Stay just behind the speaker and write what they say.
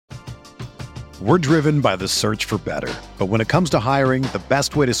We're driven by the search for better. But when it comes to hiring, the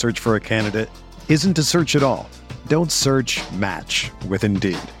best way to search for a candidate isn't to search at all. Don't search, match with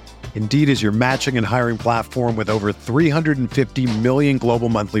Indeed. Indeed is your matching and hiring platform with over 350 million global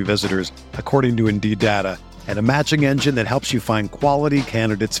monthly visitors, according to Indeed data, and a matching engine that helps you find quality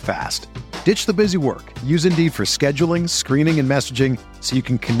candidates fast. Ditch the busy work. Use Indeed for scheduling, screening, and messaging so you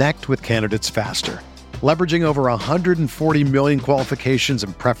can connect with candidates faster. Leveraging over 140 million qualifications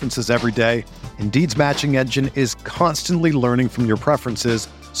and preferences every day, Indeed's matching engine is constantly learning from your preferences,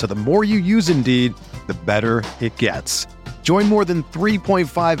 so the more you use Indeed, the better it gets. Join more than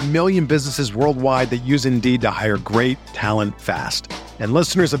 3.5 million businesses worldwide that use Indeed to hire great talent fast. And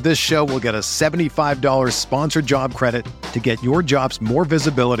listeners of this show will get a $75 sponsored job credit to get your jobs more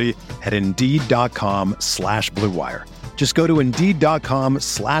visibility at Indeed.com/Blue Wire. Just go to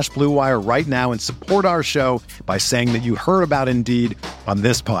Indeed.com/Blue Wire right now and support our show by saying that you heard about Indeed on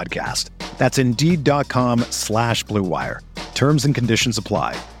this podcast. That's Indeed.com/Blue Wire. Terms and conditions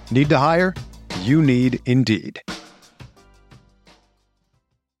apply. Need to hire? You need Indeed.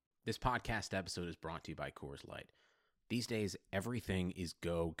 This podcast episode is brought to you by Coors Light. These days, everything is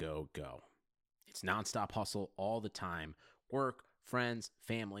go, go, go. It's nonstop hustle all the time. Work, friends,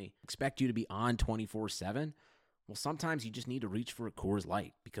 family, expect you to be on 24/7. Well, sometimes you just need to reach for a Coors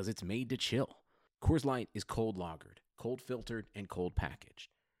Light because it's made to chill. Coors Light is cold lagered, cold filtered, and cold packaged.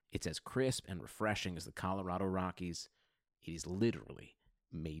 It's as crisp and refreshing as the Colorado Rockies. It is literally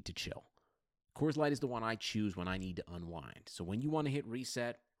made to chill. Coors Light is the one I choose when I need to unwind. So when you want to hit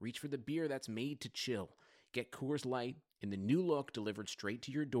reset, reach for the beer that's made to chill. Get Coors Light in the new look delivered straight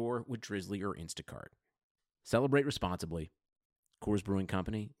to your door with Drizzly or Instacart. Celebrate responsibly. Coors Brewing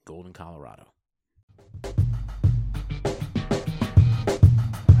Company, Golden, Colorado.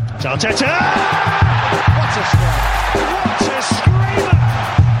 Arteta! What a strike! What a screamer!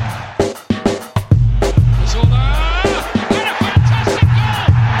 Zola! And a fantastic goal!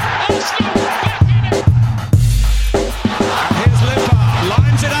 Arsenal back in it! And here's Liverpool,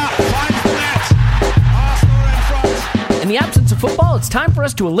 lines it up, finds the net. Arsenal are in front. In the absence of football, it's time for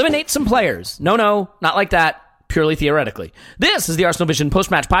us to eliminate some players. No, not like that. Purely theoretically. This is the Arsenal Vision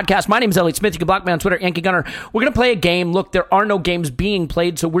post-match podcast. My name is Elliot Smith. You can block me on Twitter, Yankee Gunner. We're going to play a game. Look, there are no games being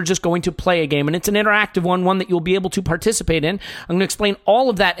played, so we're just going to play a game, and it's an interactive one that you'll be able to participate in. I'm going to explain all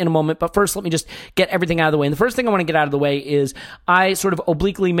of that in a moment, but first, let me just get everything out of the way. And the first thing I want to get out of the way is I sort of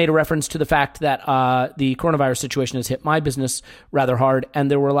obliquely made a reference to the fact that the coronavirus situation has hit my business rather hard, and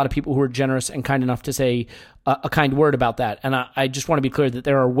there were a lot of people who were generous and kind enough to say a kind word about that. And I just want to be clear that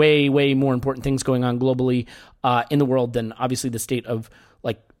there are way, way more important things going on globally in the world than obviously the state of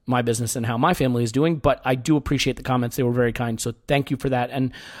like my business and how my family is doing. But I do appreciate the comments. They were very kind. So thank you for that.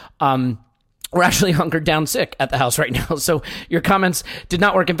 And we're actually hunkered down sick at the house right now. So your comments did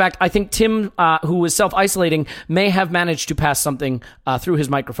not work. In fact, I think Tim, who was self-isolating, may have managed to pass something through his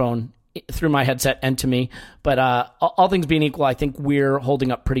microphone, through my headset and to me. But all things being equal, I think we're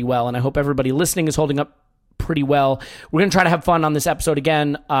holding up pretty well. And I hope everybody listening is holding up pretty well. We're going to try to have fun on this episode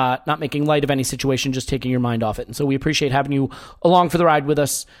again, not making light of any situation, just taking your mind off it. And so we appreciate having you along for the ride with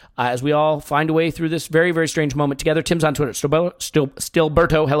us as we all find a way through this very, very strange moment together. Tim's on Twitter,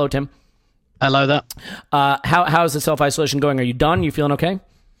 Stilberto. Hello, Tim. Hello there. How's the self-isolation going? Are you done? You feeling okay?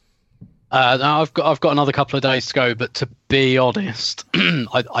 No, I've got another couple of days to go, but to be honest,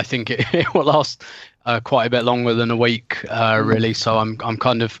 I think it will last quite a bit longer than a week, really. So I'm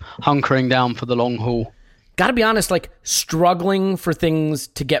kind of hunkering down for the long haul. Got to be honest, like struggling for things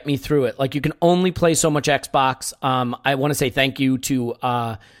to get me through it. Like you can only play so much Xbox. I want to say thank you to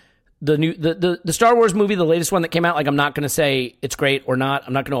the Star Wars movie, the latest one that came out. Like I'm not going to say it's great or not.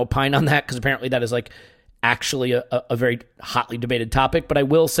 I'm not going to opine on that because apparently that is like actually a very hotly debated topic. But I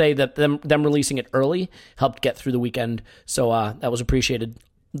will say that them releasing it early helped get through the weekend. So that was appreciated.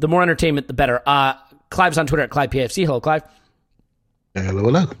 The more entertainment, the better. Clive's on Twitter at ClivePFC. Hello, Clive.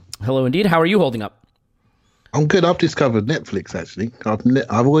 Hello. Hello, indeed. How are you holding up? I'm good. I've discovered Netflix, actually.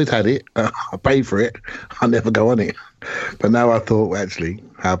 I've always had it. I pay for it. I never go on it. But now I thought, well, actually,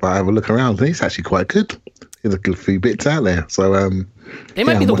 how about I have a look around? And it's actually quite good. There's a few bits out there. So they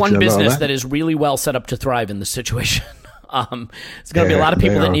might be the one business that is really well set up to thrive in this situation. It's going to be a lot of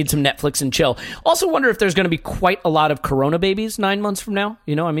people that need some Netflix and chill. Also wonder if there's going to be quite a lot of Corona babies 9 months from now.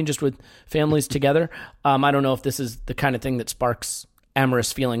 You know, I mean, just with families together. I don't know if this is the kind of thing that sparks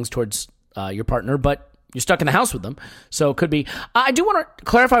amorous feelings towards your partner, but you're stuck in the house with them. So it could be. I do want to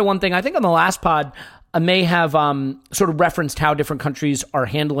clarify one thing. I think on the last pod, I may have sort of referenced how different countries are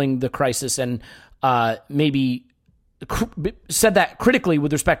handling the crisis and maybe said that critically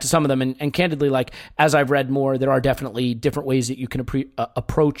with respect to some of them, and candidly, like, as I've read more, there are definitely different ways that you can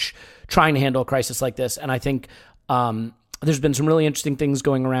approach trying to handle a crisis like this. And I think there's been some really interesting things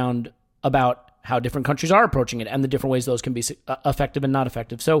going around about how different countries are approaching it and the different ways those can be effective and not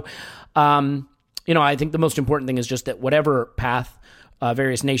effective. So, I think the most important thing is just that whatever path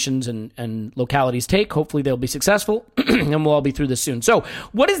various nations and localities take, hopefully they'll be successful, and we'll all be through this soon. So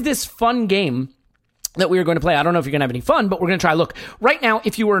what is this fun game that we are going to play? I don't know if you're going to have any fun, but we're going to try. Look, right now,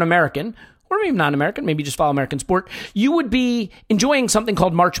 if you were an American, or maybe not American, maybe just follow American sport, you would be enjoying something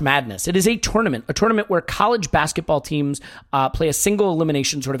called March Madness. It is a tournament where college basketball teams play a single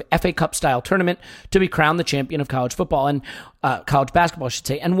elimination sort of FA Cup style tournament to be crowned the champion of college football and college basketball, I should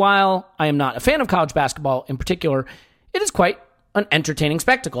say. And while I am not a fan of college basketball in particular, it is quite an entertaining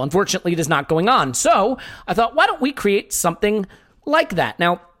spectacle. Unfortunately, it is not going on. So I thought, why don't we create something like that?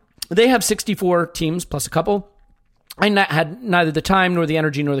 Now, they have 64 teams plus a couple. I had neither the time nor the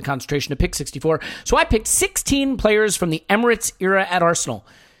energy nor the concentration to pick 64. So I picked 16 players from the Emirates era at Arsenal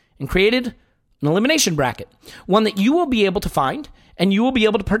and created an elimination bracket, one that you will be able to find and you will be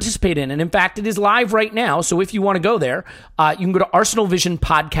able to participate in. And in fact, it is live right now. So if you want to go there, you can go to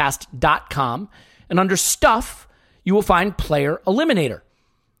arsenalvisionpodcast.com, and under stuff, you will find Player Eliminator.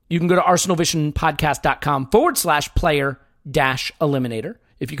 You can go to arsenalvisionpodcast.com/player-eliminator,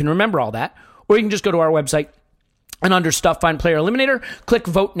 if you can remember all that, or you can just go to our website and under stuff, find Player Eliminator, click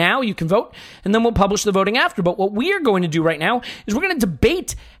Vote Now. You can vote, and then we'll publish the voting after. But what we are going to do right now is we're going to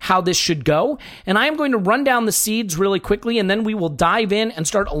debate how this should go, and I am going to run down the seeds really quickly, and then we will dive in and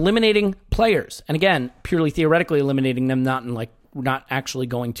start eliminating players. And again, purely theoretically eliminating them, we're not actually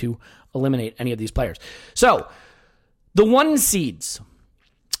going to eliminate any of these players. So, the 1 seeds.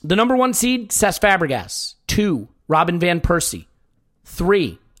 The number 1 seed, Cesc Fabregas. 2, Robin van Persie.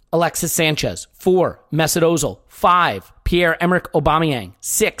 3, Alexis Sanchez. 4, Mesut Ozil. 5, Pierre-Emerick Aubameyang.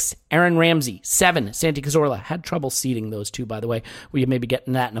 6, Aaron Ramsey. 7, Santi Cazorla. Had trouble seeding those two, by the way. We may be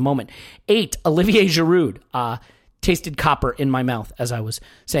getting that in a moment. 8, Olivier Giroud. Tasted copper in my mouth as I was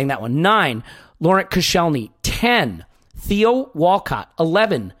saying that one. 9, Laurent Koscielny. 10, Theo Walcott.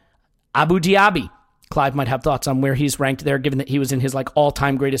 11, Abu Diaby. Clive might have thoughts on where he's ranked there, given that he was in his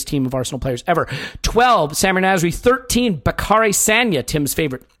all-time greatest team of Arsenal players ever. 12, Samir Nasri. 13, Bakary Sagna, Tim's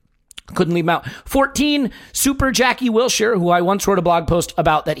favorite. Couldn't leave him out. 14, Super Jackie Wilshere, who I once wrote a blog post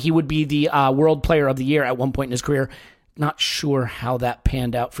about that he would be the World Player of the Year at one point in his career. Not sure how that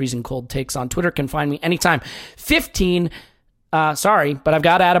panned out. Freezing Cold Takes on Twitter can find me anytime. 15, sorry, but I've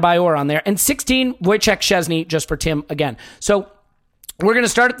got Adebayor on there. And 16, Wojciech Szczesny, just for Tim again. So we're going to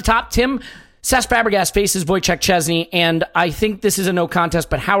start at the top. Tim, Cesc Fabregas faces Wojciech Szczesny, and I think this is a no contest,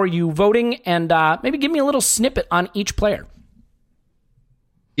 but how are you voting? And maybe give me a little snippet on each player.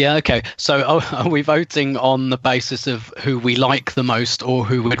 Yeah, okay. So are we voting on the basis of who we like the most or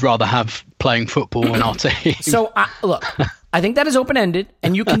who we'd rather have playing football in our team? So, look, I think that is open-ended,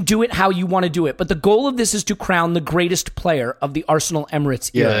 and you can do it how you want to do it. But the goal of this is to crown the greatest player of the Arsenal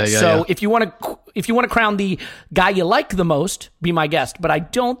Emirates era. If you want to crown the guy you like the most, be my guest. But I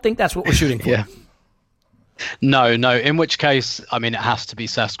don't think that's what we're shooting for. Yeah. No. In which case, I mean, it has to be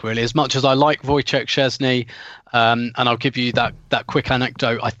Cesc, really. As much as I like Wojciech Szczesny, and I'll give you that quick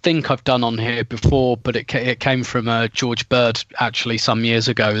anecdote I think I've done on here before, but it came from George Bird, actually, some years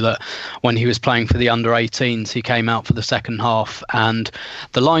ago, that when he was playing for the under-18s, he came out for the second half, and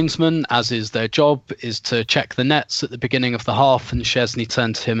the linesman, as is their job, is to check the nets at the beginning of the half, and Szczesny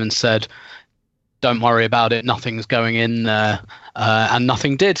turned to him and said, "Don't worry about it, nothing's going in there." And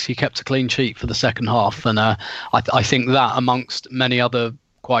nothing did. He kept a clean sheet for the second half. And I think that, amongst many other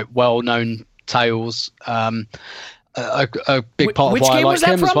quite well-known tales, a big part of why I like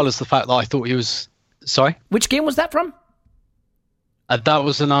him, as well as the fact that I thought he was... Sorry? Which game was that from? That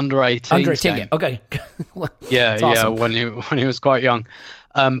was an under-18 Under-18 game. Okay. Yeah, awesome. when he was quite young.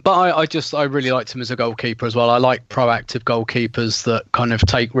 But I really liked him as a goalkeeper as well. I like proactive goalkeepers that kind of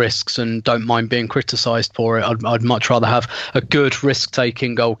take risks and don't mind being criticised for it. I'd much rather have a good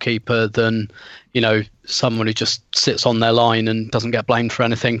risk-taking goalkeeper than, someone who just sits on their line and doesn't get blamed for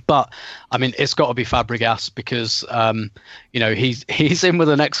anything. But I mean, it's got to be Fabregas because he's in with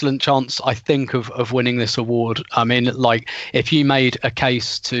an excellent chance, I think, of winning this award. I mean, if you made a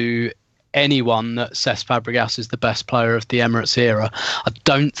case to anyone that Cesc Fabregas is the best player of the Emirates era, I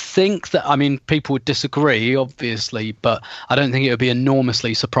don't think that, people would disagree, obviously, but I don't think it would be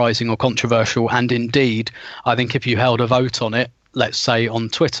enormously surprising or controversial. And indeed, I think if you held a vote on it, let's say on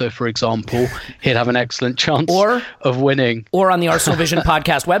Twitter, for example, he'd have an excellent chance of winning. Or on the Arsenal Vision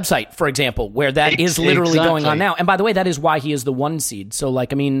podcast website, for example, where that is literally going on now. And by the way, that is why he is the 1 seed. So,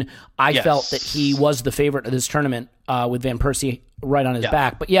 I felt that he was the favorite of this tournament with Van Persie right on his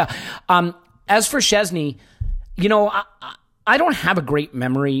back. But yeah, as for Szczesny, I don't have a great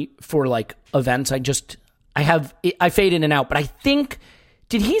memory for events. I fade in and out, but I think,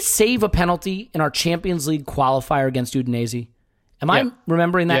 did he save a penalty in our Champions League qualifier against Udinese? Am I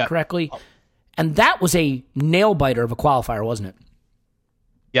remembering that correctly? And that was a nail biter of a qualifier, wasn't it?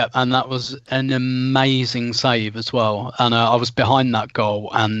 Yeah, and that was an amazing save as well. And I was behind that goal,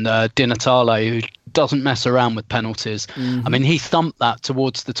 and Di Natale, who doesn't mess around with penalties, I mean, he thumped that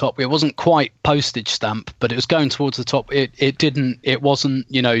towards the top. It wasn't quite postage stamp, but it was going towards the top. It wasn't,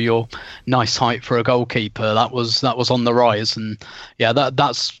 your nice height for a goalkeeper. That was on the rise. And yeah,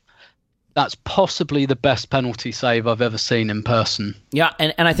 that's possibly the best penalty save I've ever seen in person. Yeah,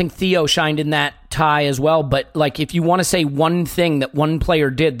 and I think Theo shined in that tie as well. But if you want to say one thing that one player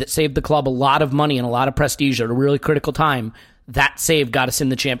did that saved the club a lot of money and a lot of prestige at a really critical time, that save got us in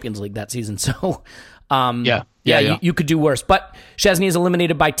the Champions League that season. So, you could do worse. But Szczesny is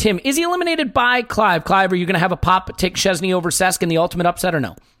eliminated by Tim. Is he eliminated by Clive? Clive, are you going to have a pop take Szczesny over Cesc in the ultimate upset or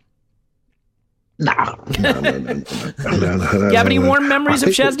no? No. You have any warm memories of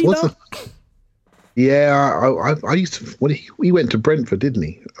Szczesny, though? Yeah, I used to. When he went to Brentford, didn't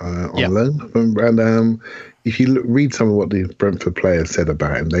he? On loan, and if you read some of what the Brentford players said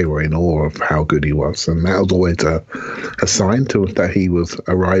about him, they were in awe of how good he was, and that was always a sign that he was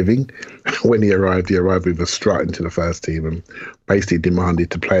arriving. When he arrived with a strut into the first team and basically demanded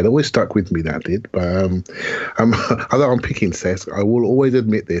to play. It always stuck with me, that did. But although I'm picking Cesc, I will always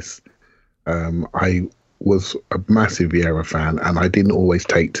admit this. I was a massive Vieira fan, and I didn't always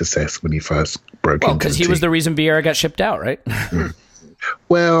take to Cesc when he first broke into the team. Because he was the reason Vieira got shipped out, right?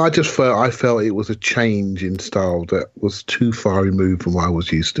 Well, I felt it was a change in style that was too far removed from what I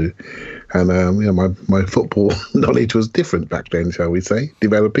was used to, and my football knowledge was different back then, shall we say,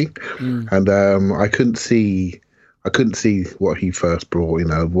 developing, and I couldn't see what he first brought.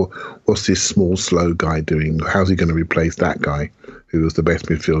 What's this small, slow guy doing? How's he going to replace that guy who was the best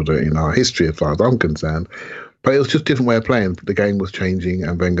midfielder in our history, as far as I'm concerned? But it was just a different way of playing. The game was changing,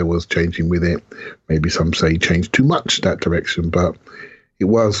 and Wenger was changing with it. Maybe some say he changed too much that direction, but it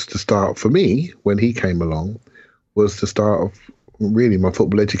was the start for me when he came along. Was the start of really my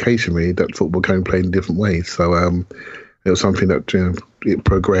football education. Really, that football came played in different ways. So it was something that it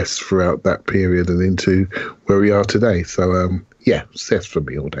progressed throughout that period and into where we are today. So Cesc for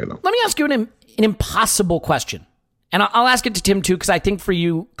me all day long. Let me ask you an impossible question. And I'll ask it to Tim, too, because I think for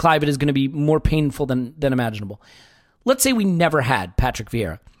you, Clive, it is going to be more painful than imaginable. Let's say we never had Patrick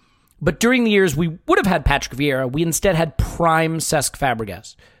Vieira. But during the years we would have had Patrick Vieira, we instead had prime Cesc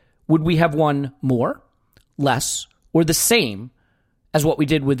Fabregas. Would we have won more, less, or the same as what we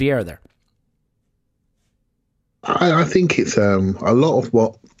did with Vieira there? I think it's a lot of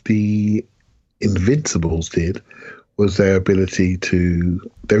what the Invincibles did was their ability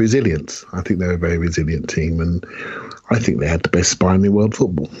their resilience. I think they're a very resilient team, and I think they had the best spine in world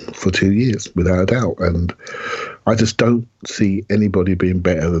football for 2 years, without a doubt. And I just don't see anybody being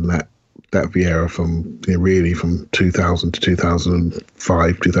better than that Vieira from 2000 to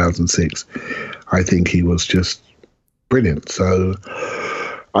 2005, 2006. I think he was just brilliant. So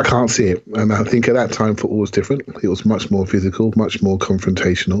I can't see it. And I think at that time football was different. It was much more physical, much more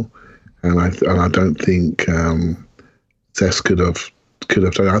confrontational. And I don't think Cesc could have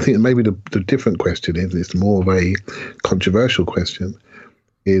done it. I think maybe the different question is, it's more of a controversial question,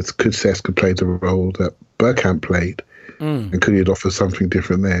 is could Cesc have played the role that Bergkamp played? And could he have offered something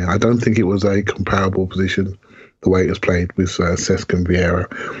different there? I don't think it was a comparable position the way it was played with Cesc and Vieira.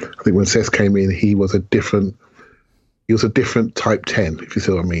 I think when Cesc came in, he was a different type 10, if you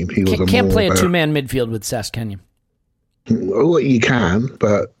see what I mean. He can't play a two-man midfield with Cesc, can you? Well, you can,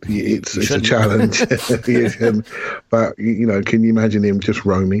 but it's a challenge. But can you imagine him just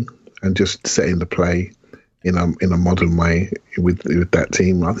roaming and just setting the play in a modern way with that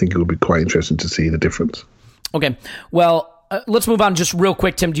team? I think it would be quite interesting to see the difference. Okay, well, let's move on just real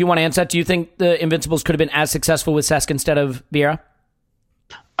quick. Tim, do you want to answer that? Do you think the Invincibles could have been as successful with Cesc instead of Vieira?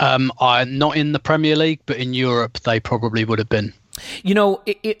 Not in the Premier League, but in Europe, they probably would have been.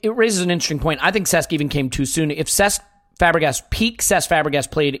 It raises an interesting point. I think Cesc even came too soon. If peak Cesc Fabregas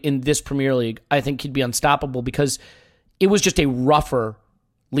played in this Premier League, I think he'd be unstoppable, because it was just a rougher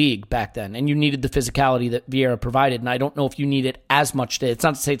league back then, and you needed the physicality that Vieira provided, and I don't know if you need it as much today. It's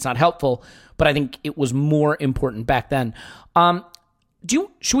not to say it's not helpful, but I think it was more important back then.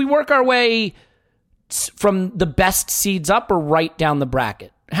 Should we work our way from the best seeds up or right down the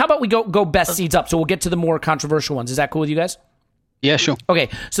bracket? How about we go best seeds up? So we'll get to the more controversial ones. Is that cool with you guys? Yeah, sure. Okay,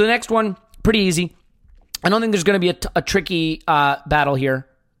 so the next one, pretty easy. I don't think there's going to be a tricky battle here.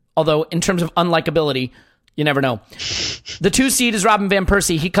 Although, in terms of unlikability, you never know. The 2 seed is Robin Van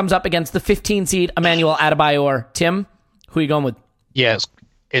Persie. He comes up against the 15 seed, Emmanuel Adebayor. Tim, who are you going with? Yeah,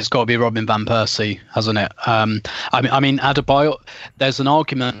 it's got to be Robin Van Persie, hasn't it? I mean, Adebayor, there's an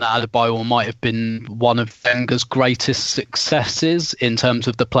argument that Adebayor might have been one of Wenger's greatest successes in terms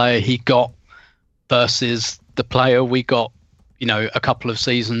of the player he got versus the player we got, a couple of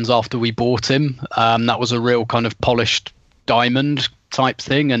seasons after we bought him. That was a real kind of polished diamond type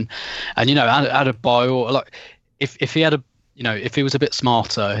thing, and Adebayor, like if he had if he was a bit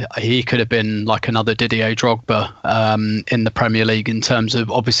smarter, he could have been like another Didier Drogba in the Premier League in terms of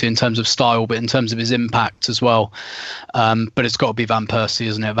style, but in terms of his impact as well. But it's got to be Van Persie,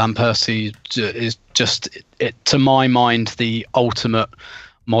 isn't it? Van Persie is just, to my mind, the ultimate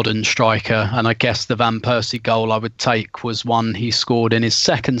modern striker, and I guess the Van Persie goal I would take was one he scored in his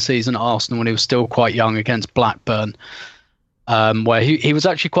second season at Arsenal when he was still quite young against Blackburn. Where he was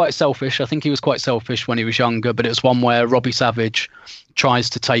actually quite selfish. I think he was quite selfish when he was younger, but it was one where Robbie Savage tries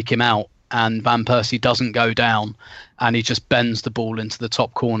to take him out and Van Persie doesn't go down, and he just bends the ball into the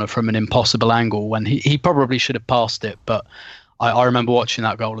top corner from an impossible angle when he probably should have passed it. But I remember watching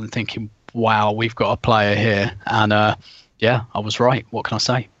that goal and thinking, wow, we've got a player here. And I was right. What can I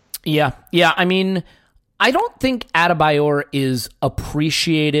say? Yeah. I mean, I don't think Adebayor is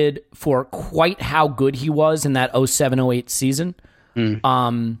appreciated for quite how good he was in that 07-08 season,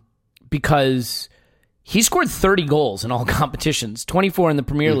 because he scored 30 goals in all competitions, 24 in the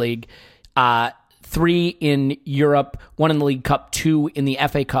Premier League, 3 in Europe, 1 in the League Cup, 2 in the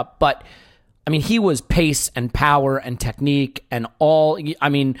FA Cup. But, I mean, he was pace and power and technique and all. I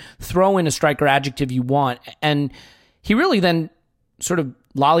mean, throw in a striker adjective you want. And he really then sort of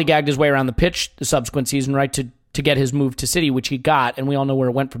lollygagged his way around the pitch the subsequent season, right, to get his move to City, which he got, and we all know where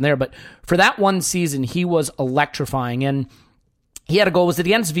it went from there. But for that one season, he was electrifying, and he had a goal. Was it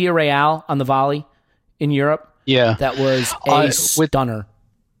against Villarreal on the volley in Europe? Yeah. That was a stunner.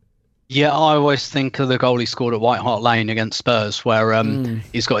 Yeah, I always think of the goal he scored at White Hart Lane against Spurs, where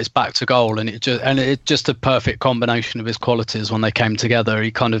he's got his back to goal, and it's just a perfect combination of his qualities when they came together.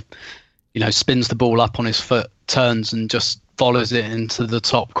 He kind of, spins the ball up on his foot, turns and just follows it into the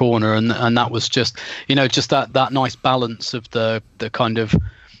top corner, and that was just that nice balance of the kind of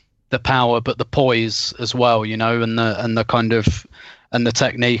the power but the poise as well, and the kind of and the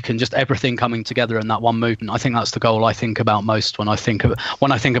technique and just everything coming together in that one movement. I think that's the goal I think about most when I think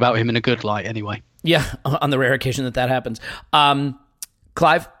about him in a good light anyway. Yeah, on the rare occasion that happens.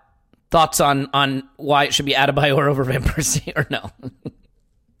 Clive, thoughts on why it should be Adebayor over Van Persie or no?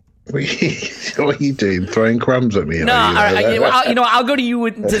 What are you doing? Throwing crumbs at me? No, I'll go to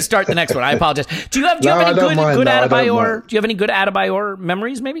you to start the next one. I apologize. Do you have any good Adebayor? Do you have any good Adebayor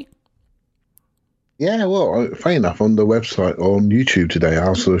memories? Maybe. Yeah, well, funny enough, on the website on YouTube today, I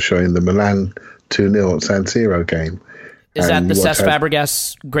was showing the Milan 2-0 at San Siro game. Is that the Cesc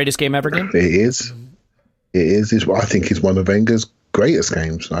Fabregas greatest game ever game? It is. I think it's one of Wenger's greatest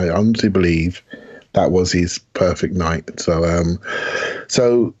games. I honestly believe that was his perfect night.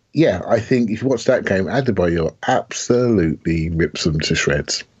 So yeah, I think if you watch that game, Adebayor absolutely rips them to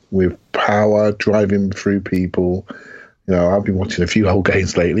shreds with power, driving through people. I've been watching a few whole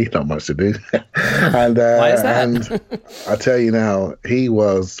games lately, not much to do. And why is that? And I tell you now, he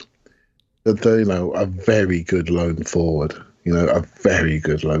was a very good lone forward. A very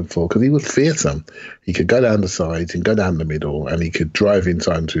good lone forward because he was fearsome. He could go down the sides and go down the middle, and he could drive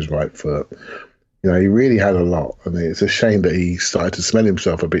inside into his right foot. He really had a lot, and it's a shame that he started to smell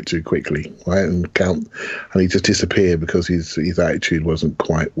himself a bit too quickly, right? And he just disappeared because his attitude wasn't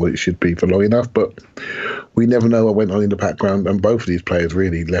quite what it should be for long enough. But we never know what went on in the background, and both of these players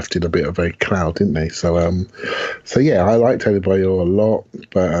really left in a bit of a cloud, didn't they? So yeah, I liked Adebayor a lot,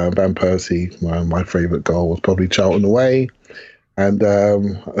 but Van Persie, my favourite goal was probably Charlton away, and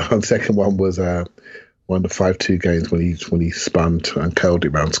the second one was one of the 5-2 games when he spun and curled it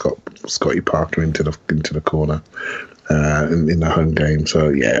around Scotty Parker into the corner in the home game. So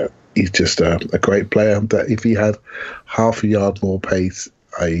yeah, he's just a great player. That if he had half a yard more pace,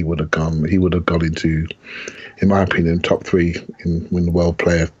 he would have gone into, in my opinion, top 3 in the world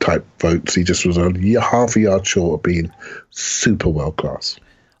player type votes. He just was half a yard short of being super world class.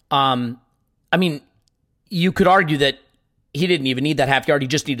 I mean, you could argue that he didn't even need that half yard. He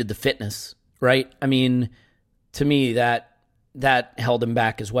just needed the fitness. Right? I mean, to me, that held him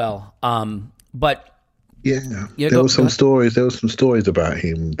back as well. But Yeah, there were some stories. There were some stories about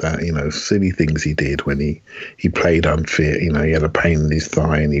him that, silly things he did when he played unfit. He had a pain in his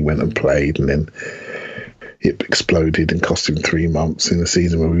thigh and he went and played, and then it exploded and cost him 3 months in a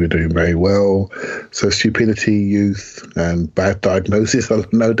season where we were doing very well. So stupidity, youth, and bad diagnosis are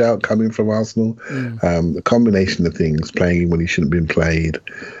no doubt coming from Arsenal. The combination of things, playing when he shouldn't have been played.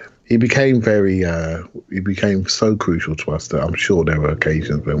 He became he became so crucial to us that I'm sure there were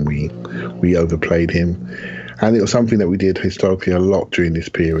occasions when we overplayed him. And it was something that we did historically a lot during this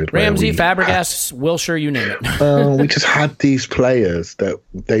period. Ramsey, Fabregas, Wilshere, you name it. We just had these players that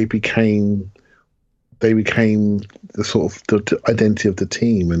they became the sort of the identity of the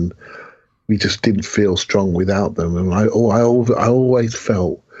team, and we just didn't feel strong without them. And I always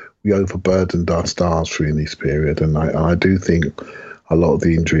felt we overburdened our stars during this period, and I do think a lot of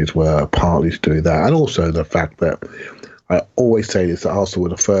the injuries were partly to do with that, and also the fact that I always say this, that Arsenal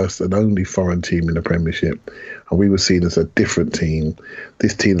were the first and only foreign team in the Premiership, and we were seen as a different team.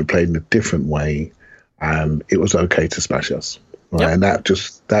 This team had played in a different way, and it was okay to smash us. Right? Yep. And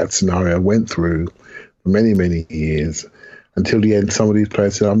that scenario went through for many, many years until the end. Some of these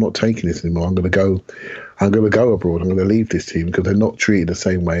players said, "I'm not taking this anymore. I'm going to go abroad. I'm going to leave this team because they're not treated the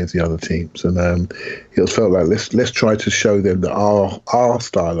same way as the other teams." And it was felt like let's try to show them that our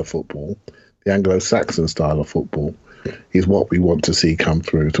style of football, the Anglo-Saxon style of football, is what we want to see come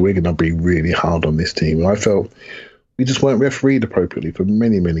through. So we're going to be really hard on this team. And I felt we just weren't refereed appropriately for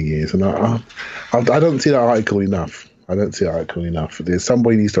many, many years. And I don't see that article enough. There's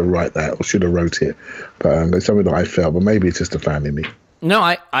somebody needs to write that, or should have wrote it. But it's something that I felt, but maybe it's just a fan in me. No,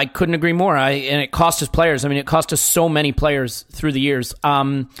 I couldn't agree more. And it cost us players. I mean, it cost us so many players through the years.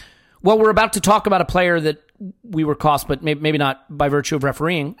 Well, we're about to talk about a player that we were cost, but maybe not by virtue of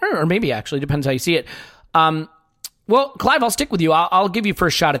refereeing, or maybe actually, depends how you see it. Well, Clive, I'll stick with you. I'll give you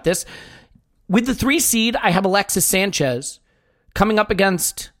first shot at this. With the 3 seed, I have Alexis Sanchez coming up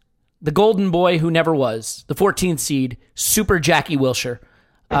against the golden boy who never was, the 14th seed, Super Jackie Wilshere.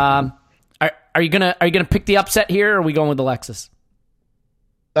 Are you gonna pick the upset here, or are we going with Alexis?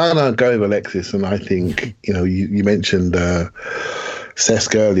 No, go with Alexis. And I think, you mentioned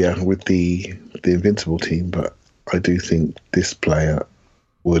Cesc earlier with the Invincible team, but I do think this player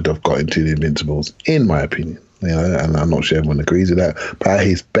would have got into the Invincibles, in my opinion. And I'm not sure everyone agrees with that, but at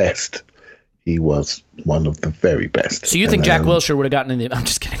his best, he was one of the very best. So you think Jack Wilshere would have gotten in the... I'm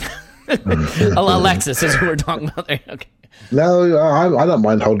just kidding. Alexis is who we're talking about there. Okay. No, I don't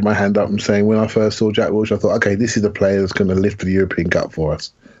mind holding my hand up and saying when I first saw Jack Wilshere, I thought, okay, this is the player that's going to lift the European Cup for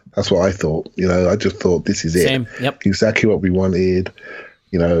us. That's what I thought. I just thought this is it. Same. Yep. Exactly what we wanted.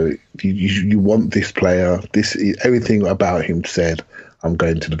 You want this player. Everything about him said, I'm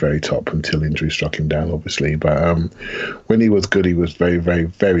going to the very top, until injury struck him down, obviously. But when he was good, he was very, very,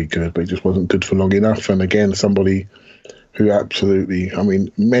 very good, but he just wasn't good for long enough. And again, somebody who absolutely,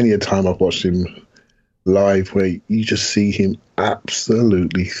 many a time I've watched him live where you just see him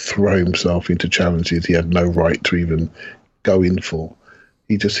absolutely throw himself into challenges he had no right to even go in for.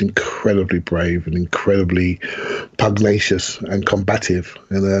 He's just incredibly brave and incredibly pugnacious and combative.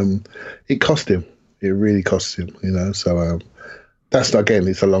 And it cost him. It really cost him, So that's, again,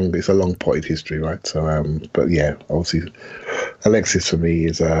 it's a long potted history, right? So, but yeah, obviously, Alexis for me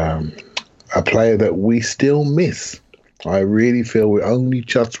is a player that we still miss. I really feel we're only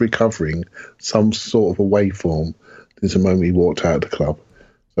just recovering some sort of a waveform since the moment he walked out of the club.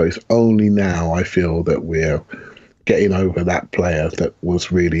 So it's only now I feel that we're getting over that player that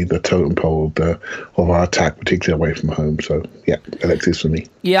was really the totem pole of our attack, particularly away from home. So, yeah, Alexis for me.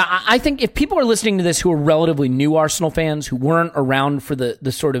 Yeah, I think if people are listening to this who are relatively new Arsenal fans, who weren't around for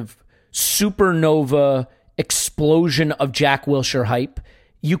the sort of supernova explosion of Jack Wilshere hype,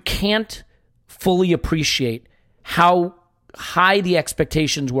 you can't fully appreciate how high the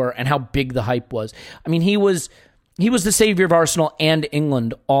expectations were and how big the hype was. I mean, he was the savior of Arsenal and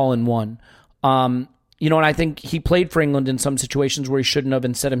England all in one. And I think he played for England in some situations where he shouldn't have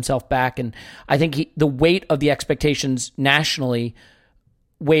and set himself back. And I think the weight of the expectations nationally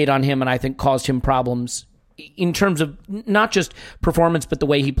weighed on him, and I think caused him problems in terms of not just performance, but the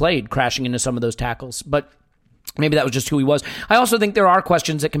way he played, crashing into some of those tackles. But maybe that was just who he was. I also think there are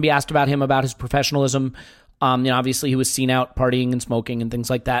questions that can be asked about him, about his professionalism. Obviously he was seen out partying and smoking and things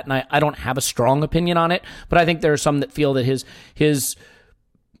like that. And I don't have a strong opinion on it, but I think there are some that feel that his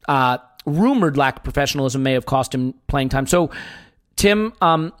rumored lack of professionalism may have cost him playing time. So, Tim,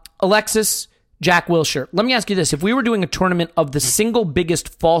 Alexis, Jack Wilshere. Let me ask you this. If we were doing a tournament of the single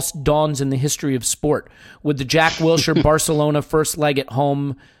biggest false dawns in the history of sport, would the Jack Wilshere Barcelona first leg at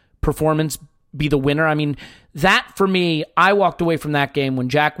home performance be the winner. I mean, that for me, I walked away from that game when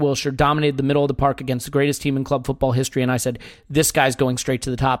Jack Wilshere dominated the middle of the park against the greatest team in club football history, and I said, this guy's going straight to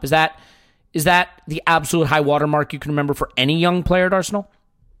the top. Is that the absolute high watermark you can remember for any young player at Arsenal?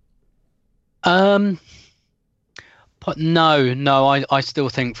 But no, I still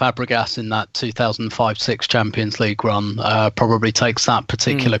think Fabregas in that 2005-06 Champions League run probably takes that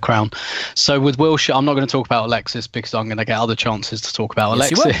particular crown. So with Wilshere, I'm not going to talk about Alexis because I'm going to get other chances to talk about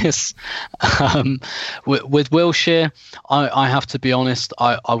Alexis. With Wilshere, I have to be honest,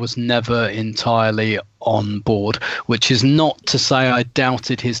 I was never entirely on board, which is not to say I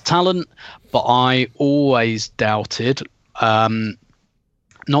doubted his talent, but I always doubted,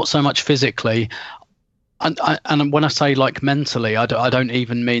 not so much physically, and when I say like mentally, I don't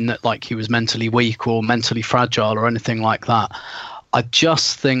even mean that like he was mentally weak or mentally fragile or anything like that. I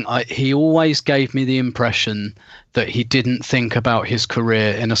just think he always gave me the impression that he didn't think about his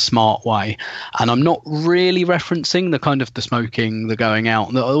career in a smart way. And I'm not really referencing the kind of the smoking, the going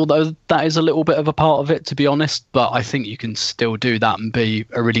out, although that is a little bit of a part of it, to be honest. But I think you can still do that and be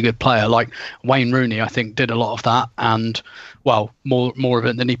a really good player. Like Wayne Rooney, I think, did a lot of that, and well, more of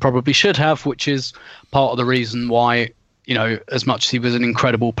it than he probably should have, which is part of the reason why, you know, as much as he was an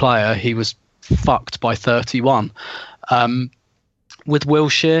incredible player, he was fucked by 31. With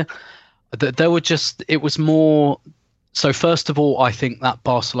Wilshere, it was more. So first of all, I think that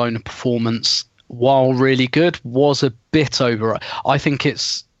Barcelona performance, while really good, was a bit over. I think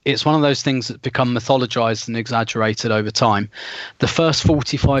it's one of those things that become mythologized and exaggerated over time. The first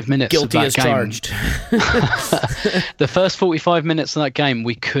 45 minutes Guilty of that as game, charged. the first 45 minutes of that game,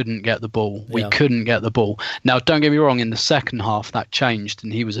 we couldn't get the ball. We couldn't get the ball. Now, don't get me wrong, in the second half, that changed,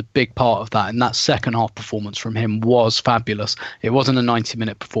 and he was a big part of that. And that second half performance from him was fabulous. It wasn't a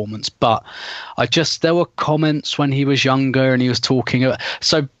 90-minute performance, but there were comments when he was younger and he was talking.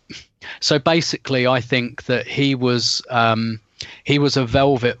 So basically, I think that he was a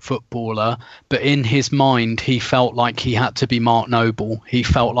velvet footballer, but in his mind, he felt like he had to be Mark Noble. He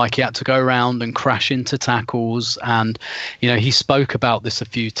felt like he had to go around and crash into tackles. And, you know, he spoke about this a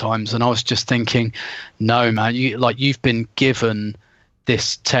few times. And I was just thinking, no, man, you've been given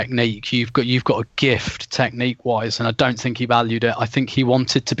this technique. You've got a gift technique wise. And I don't think he valued it. I think he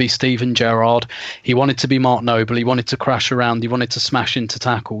wanted to be Steven Gerrard. He wanted to be Mark Noble. He wanted to crash around. He wanted to smash into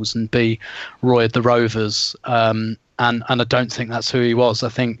tackles and be Roy of the Rovers. And I don't think that's who he was. I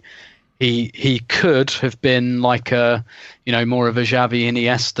think he could have been like more of a Xavi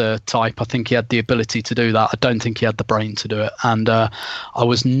Iniesta type. I think he had the ability to do that. I don't think he had the brain to do it. And I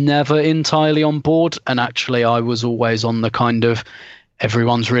was never entirely on board. And actually, I was always on the kind of,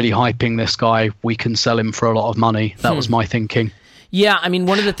 everyone's really hyping this guy, we can sell him for a lot of money. That was my thinking. Yeah, I mean,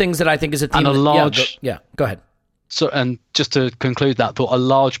 one of the things that I think is a theme. Go ahead. So, and just to conclude that thought, a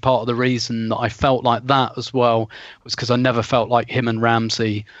large part of the reason that I felt like that as well was because I never felt like him and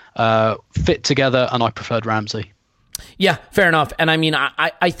Ramsey fit together, and I preferred Ramsey. Yeah, fair enough. And I mean,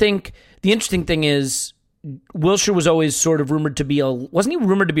 I think the interesting thing is Wilshere was always sort of rumored to be wasn't he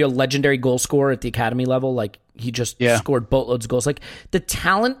rumored to be a legendary goal scorer at the academy level? Like he just scored boatloads of goals. Like the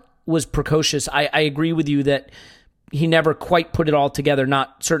talent was precocious. I agree with you that he never quite put it all together,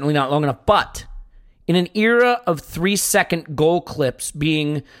 certainly not long enough, but in an era of 3-second goal clips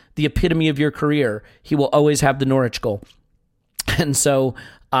being the epitome of your career, he will always have the Norwich goal. And so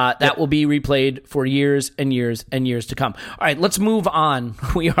that will be replayed for years and years and years to come. All right, let's move on.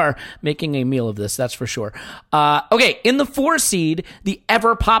 We are making a meal of this, that's for sure. Okay, in the 4 seed, the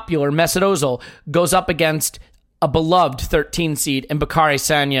ever-popular Mesut Ozil goes up against a beloved 13 seed in Bakary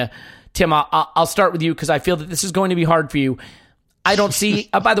Sagna. Tim, I'll start with you because I feel that this is going to be hard for you. I don't see...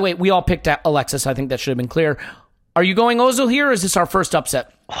 by the way, we all picked Alexis. I think that should have been clear. Are you going Ozil here, or is this our first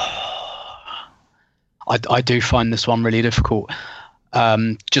upset? I do find this one really difficult.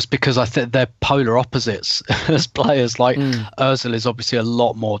 Just because I think they're polar opposites as players. Like Ozil is obviously a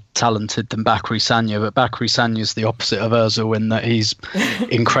lot more talented than Bakary Sagna, but Bakary Sagna is the opposite of Ozil in that he's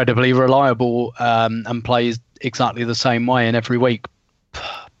incredibly reliable and plays exactly the same way in every week.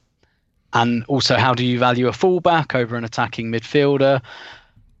 And also, how do you value a fullback over an attacking midfielder?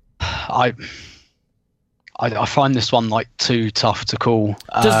 I find this one like too tough to call.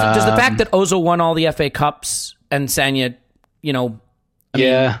 Does the fact that Ozil won all the FA Cups and Sagna,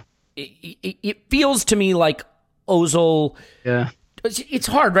 it feels to me like Ozil. Yeah, it's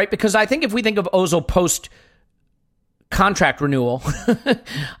hard, right? Because I think if we think of Ozil post contract renewal,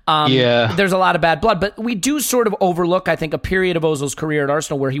 there's a lot of bad blood, but we do sort of overlook, I think, a period of Ozil's career at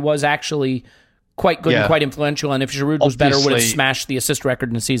Arsenal where he was actually quite good and quite influential, and if Giroud was better, would have smashed the assist record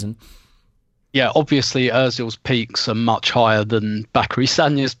in a season. Yeah, obviously Ozil's peaks are much higher than Bakary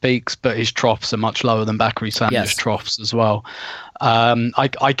Sagna's peaks, but his troughs are much lower than Bakary Sagna's troughs as well.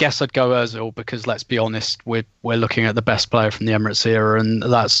 I guess I'd go Ozil because, let's be honest, we're looking at the best player from the Emirates era, and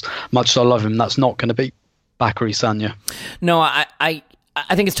that's, much as I love him, that's not going to be Bakary Sagna. No, I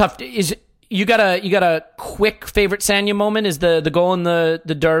think it's tough. You got a quick favorite Sagna moment? Is the goal in the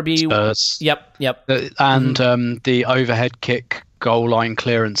derby? Spurs. Yep. And the overhead kick goal line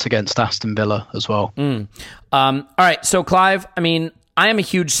clearance against Aston Villa as well. All right, so Clive, I mean, I am a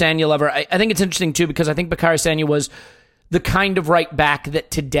huge Sagna lover. I think it's interesting too because I think Bakary Sagna was the kind of right back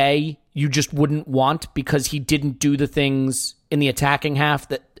that today you just wouldn't want because he didn't do the things in the attacking half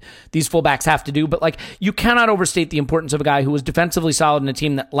that these fullbacks have to do. But like, you cannot overstate the importance of a guy who was defensively solid in a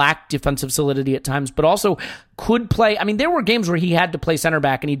team that lacked defensive solidity at times, but also could play. I mean, there were games where he had to play center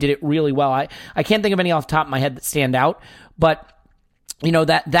back and he did it really well. I can't think of any off the top of my head that stand out, but you know,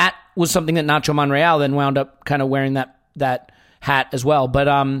 that was something that Nacho Monreal then wound up kind of wearing that hat as well. But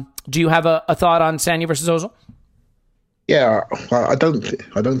do you have a thought on Sagna versus Ozil? Yeah, I don't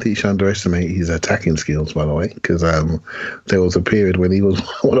think you should underestimate his attacking skills, by the way, because there was a period when he was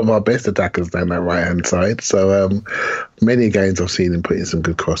one of our best attackers down that right-hand side. So many games I've seen him put in some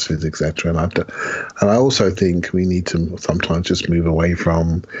good crosses, etc. And I also think we need to sometimes just move away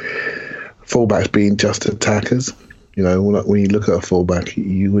from fullbacks being just attackers. You know, when you look at a fullback,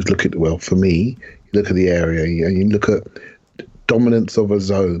 you always look at, well, for me, you look at the area and you look at dominance of a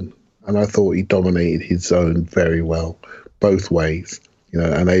zone. And I thought he dominated his zone very well, both ways, you know,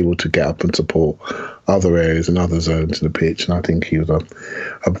 and able to get up and support other areas and other zones of the pitch. And I think he was a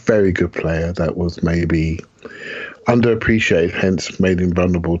very good player that was maybe underappreciated, hence made him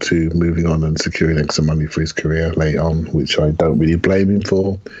vulnerable to moving on and securing extra money for his career late on, which I don't really blame him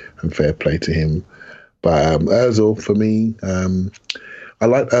for, and fair play to him. But Ozil, for me, I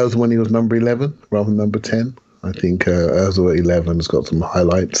liked Ozil when he was number 11 rather than number 10. I think Ozil at 11 has got some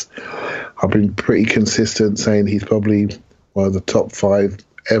highlights. I've been pretty consistent saying he's probably one of the top 5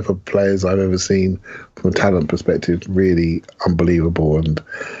 ever players I've ever seen from a talent perspective. Really unbelievable. And,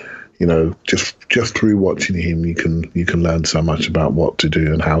 you know, just through watching him, you can learn so much about what to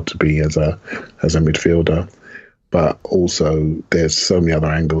do and how to be as a midfielder. But also there's so many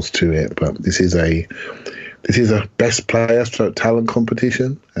other angles to it. But this is a best player stroke talent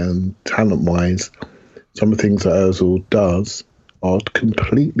competition, and talent-wise, some of the things that Ozil does are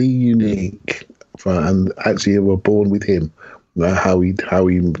completely unique, and actually were born with him. You know, how he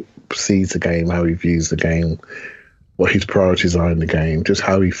sees the game, how he views the game, what his priorities are in the game, just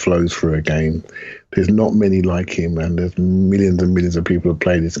how he flows through a game. There's not many like him, and there's millions and millions of people who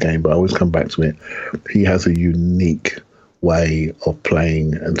play this game, but I always come back to it. He has a unique way of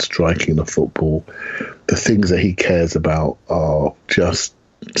playing and striking the football. The things that he cares about are just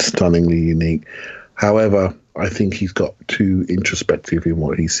stunningly unique. However, I think he's got too introspective in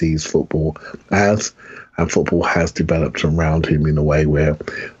what he sees football as, and football has developed around him in a way where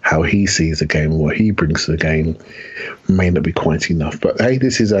how he sees the game and what he brings to the game may not be quite enough. But hey,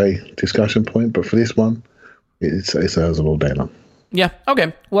 this is a discussion point, but for this one, it's Ozil all day long. Yeah,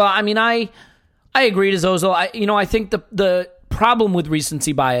 okay. Well, I mean, I agree to Ozil. I think the problem with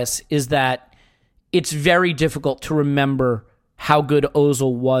recency bias is that it's very difficult to remember how good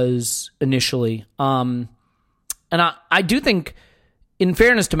Ozil was initially. And I do think, in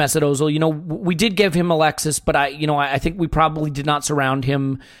fairness to Mesut Ozil, we did give him Alexis, but I think we probably did not surround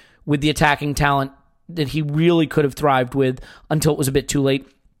him with the attacking talent that he really could have thrived with until it was a bit too late.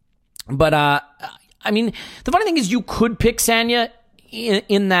 But, I mean, the funny thing is you could pick Sagna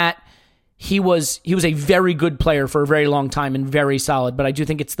in that he was a very good player for a very long time and very solid, but I do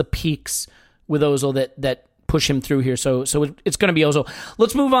think it's the peaks with Ozil that push him through here. So it's going to be Ozil.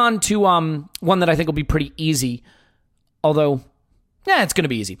 Let's move on to one that I think will be pretty easy. Although, it's going to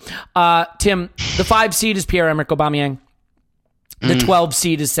be easy. Tim, the 5 seed is Pierre-Emerick Aubameyang. The 12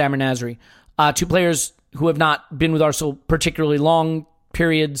 seed is Samir Nasri. 2 players who have not been with Arsenal particularly long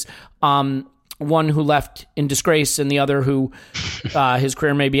periods. One who left in disgrace and the other who his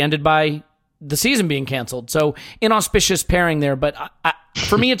career may be ended by the season being canceled. So inauspicious pairing there. But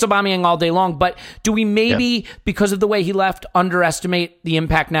for me, it's Aubameyang all day long. But do we maybe, because of the way he left, underestimate the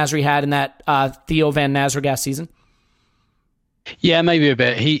impact Nasri had in that Theo Van Nazargas season? Yeah, maybe a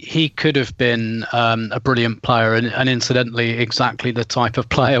bit. He could have been a brilliant player, and incidentally, exactly the type of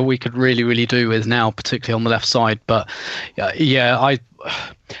player we could really, really do with now, particularly on the left side. But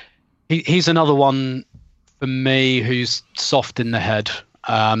he's another one for me who's soft in the head,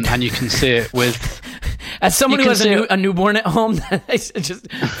 and you can see it with. As someone who has a newborn at home, it's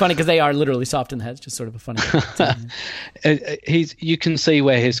just funny because they are literally soft in the head. It's just sort of a funny thing. You can see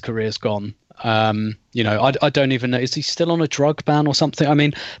where his career's gone. I don't even know. Is he still on a drug ban or something? I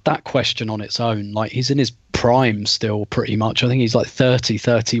mean, that question on its own, like he's in his prime still pretty much. I think he's like 30,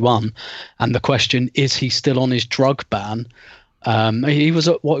 31. And the question, is he still on his drug ban? He was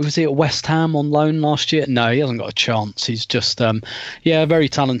at West Ham on loan last year? No, he hasn't got a chance. He's just, a very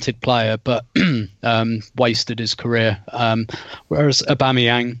talented player, but wasted his career. Whereas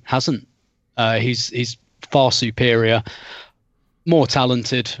Aubameyang hasn't. He's far superior, more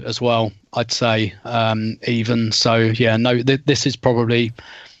talented as well, I'd say, even. So, yeah, no, this is probably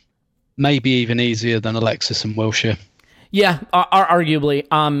maybe even easier than Alexis and Wilshere. Yeah, arguably.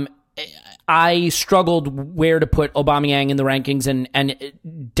 I struggled where to put Aubameyang in the rankings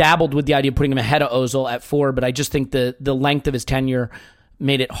and dabbled with the idea of putting him ahead of Ozil at 4, but I just think the length of his tenure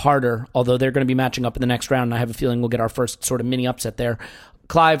made it harder, although they're going to be matching up in the next round, and I have a feeling we'll get our first sort of mini upset there.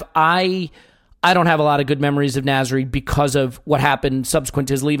 Clive, I don't have a lot of good memories of Nasri because of what happened subsequent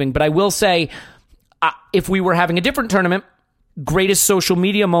to his leaving, but I will say, if we were having a different tournament, greatest social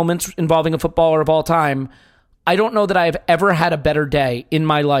media moments involving a footballer of all time, I don't know that I have ever had a better day in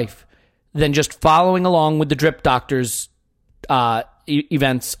my life than just following along with the Drip Doctors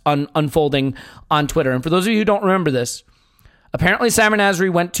events unfolding on Twitter. And for those of you who don't remember this, apparently Samir Nasri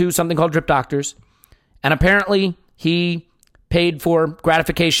went to something called Drip Doctors, and apparently he paid for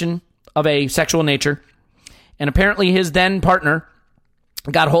gratification of a sexual nature, and apparently his then partner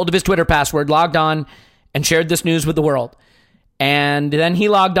got hold of his Twitter password, logged on, and shared this news with the world. And then he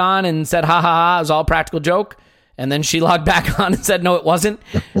logged on and said, ha ha ha, it was all a practical joke. And then she logged back on and said, no, it wasn't.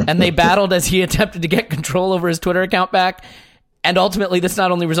 And they battled as he attempted to get control over his Twitter account back. And ultimately, this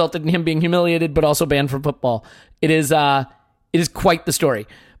not only resulted in him being humiliated, but also banned from football. It is quite the story.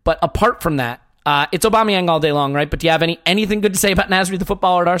 But apart from that, it's Aubameyang all day long, right? But do you have anything good to say about Nasri, the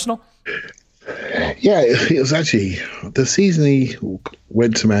footballer at Arsenal? Yeah, it was actually the season he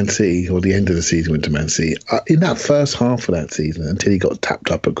went to Man City, or the end of the season went to Man City. In that first half of that season, until he got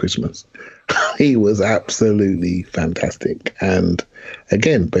tapped up at Christmas, he was absolutely fantastic. And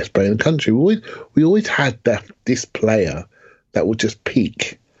again, best player in the country. We always had this player that would just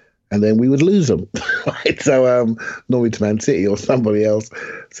peak, and then we would lose him. Right? So normally to Man City or somebody else.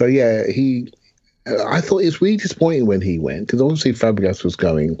 So yeah, I thought it was really disappointing when he went, because obviously Fabregas was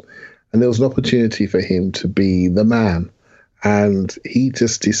going, and there was an opportunity for him to be the man. And he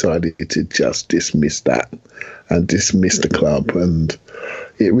just decided to just dismiss that and dismiss the club. And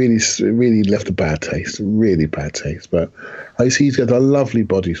it really left a bad taste, really bad taste. But I see he's got a lovely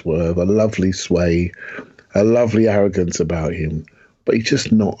body swerve, a lovely sway, a lovely arrogance about him. But he's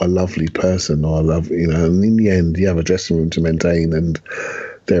just not a lovely person or and in the end, you have a dressing room to maintain. And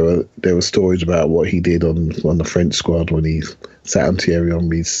there were stories about what he did on the French squad when he sat on Thierry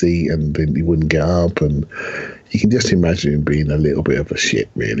Henry's seat and then he wouldn't get up, and you can just imagine him being a little bit of a shit,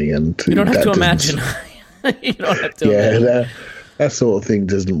 really. And you don't have to imagine. You don't have to. Yeah, that sort of thing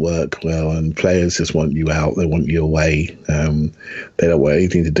doesn't work well, and players just want you out. They want you away. They don't want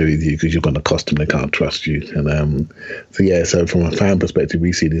anything to do with you because you're going to cost them. They can't trust you. And so from a fan perspective,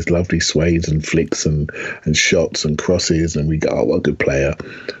 we see these lovely sways and flicks and shots and crosses, and we go, oh, what a good player.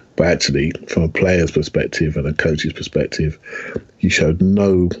 But actually, from a player's perspective and a coach's perspective, you showed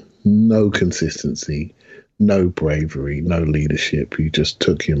no consistency, no bravery, no leadership. You just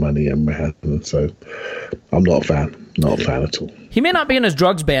took your money and ran. And so I'm not a fan. Not a fan at all. He may not be in his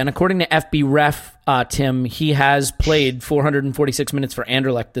drugs ban. According to FB Ref, Tim, he has played 446 minutes for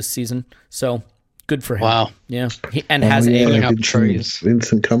Anderlecht this season. So good for him. Wow. Yeah. Has a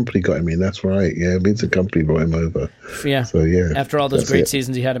Vincent Kompany got him in. That's right. Yeah, Vincent Kompany brought him over. Yeah. So yeah. After all those great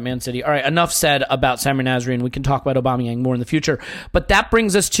seasons he had at Man City. All right, enough said about Samir Nasri, and we can talk about Aubameyang more in the future. But that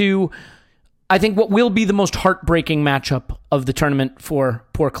brings us to, I think, what will be the most heartbreaking matchup of the tournament for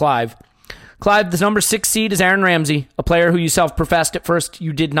poor Clive. Clive, the number 6 seed is Aaron Ramsey, a player who you self-professed at first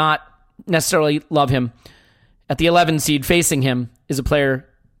you did not necessarily love him. At the 11 seed facing him is a player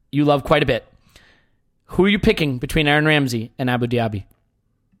you love quite a bit. Who are you picking between Aaron Ramsey and Abu Dhabi?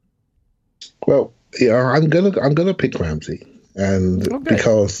 Well, yeah, I'm gonna pick Ramsey, and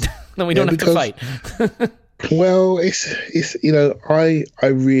because then we don't have to fight. Well, it's I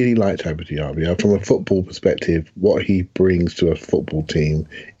really liked Abu Dhabi from a football perspective. What he brings to a football team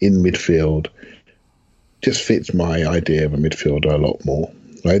in midfield just fits my idea of a midfielder a lot more,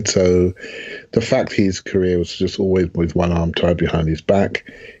 right? So the fact his career was just always with one arm tied behind his back,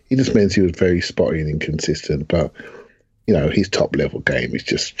 it just means he was very spotty and inconsistent. But his top level game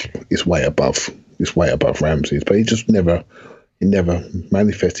is way above Ramsey's, but he never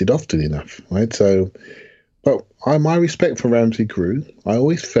manifested often enough, right? So. But my respect for Ramsey grew. I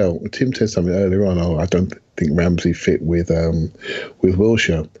always felt, Tim said something earlier on, I don't think Ramsey fit with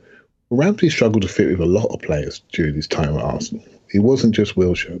Wilshere. Ramsey struggled to fit with a lot of players during his time at Arsenal. It wasn't just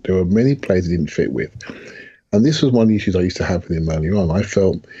Wilshere. There were many players he didn't fit with. And this was one of the issues I used to have with him earlier on. I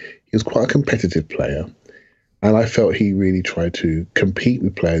felt he was quite a competitive player. And I felt he really tried to compete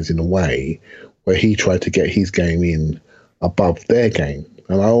with players in a way where he tried to get his game in above their game.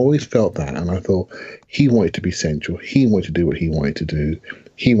 And I always felt that. And I thought he wanted to be central. He wanted to do what he wanted to do.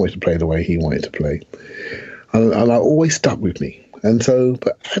 He wanted to play the way he wanted to play. And I always stuck with me. And so,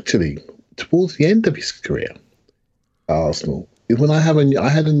 but actually, towards the end of his career at Arsenal, is when I had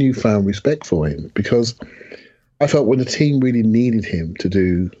a newfound respect for him, because I felt when the team really needed him to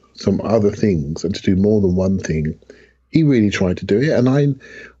do some other things and to do more than one thing, he really tried to do it. And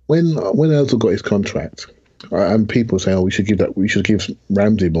when Ozil got his contract, and people say, "Oh, we should give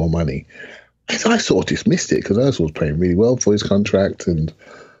Ramsey more money," I sort of dismissed it because Ozil was playing really well for his contract, and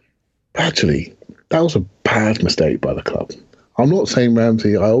actually, that was a bad mistake by the club. I'm not saying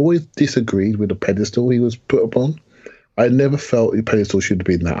Ramsey. I always disagreed with the pedestal he was put upon. I never felt the pedestal should have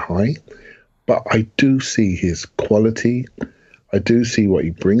been that high, but I do see his quality. I do see what he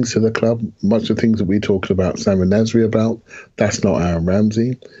brings to the club. Much of the things that we're talking about Sam and Nasri about, that's not Aaron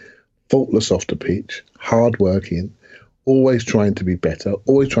Ramsey. Faultless off the pitch, hard-working, always trying to be better,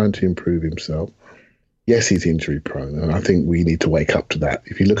 always trying to improve himself. Yes, he's injury-prone, and I think we need to wake up to that.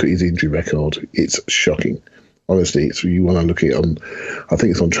 If you look at his injury record, it's shocking. Honestly, you want to look at it on, I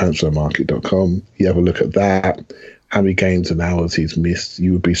think it's on transfermarket.com. You have a look at that, how many games and hours he's missed,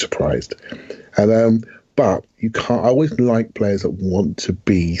 you would be surprised. And but you can't. I always like players that want to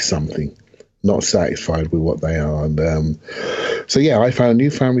be something, not satisfied with what they are. And so, yeah, I found a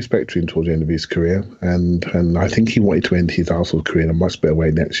newfound respect for him towards the end of his career. And I think he wanted to end his Arsenal career in a much better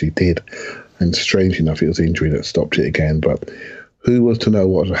way than he actually did. And strange enough, it was injury that stopped it again. But who was to know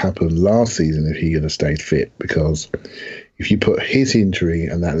what would have happened last season if he had stayed fit? Because if you put his injury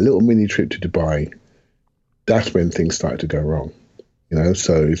and that little mini trip to Dubai, that's when things started to go wrong.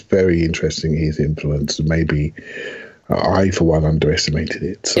 So it's very interesting, his influence. Maybe I, for one, underestimated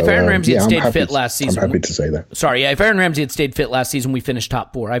it. So, if Aaron Ramsey had stayed fit last season... I'm happy to say that. Sorry, if Aaron Ramsey had stayed fit last season, we finished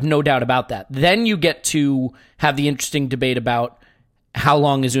top 4. I have no doubt about that. Then you get to have the interesting debate about how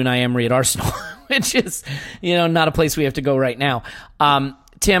long is Unai Emery at Arsenal, which is, not a place we have to go right now.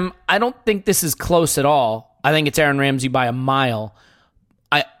 Tim, I don't think this is close at all. I think it's Aaron Ramsey by a mile.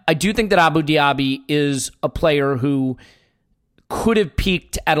 I do think that Abu Dhabi is a player who could have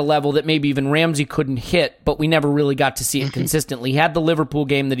peaked at a level that maybe even Ramsey couldn't hit, but we never really got to see it consistently. He had the Liverpool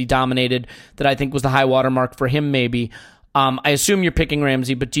game that he dominated that I think was the high watermark for him maybe. I assume you're picking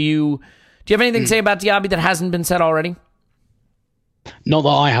Ramsey, but do you have anything to say about Diaby that hasn't been said already? Not that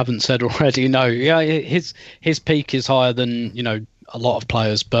I haven't said already, no. Yeah, his peak is higher than, a lot of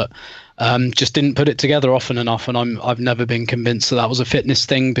players, but just didn't put it together often enough, and I've never been convinced that was a fitness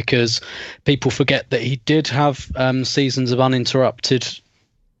thing, because people forget that he did have seasons of uninterrupted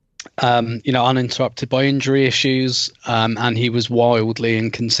by injury issues, and he was wildly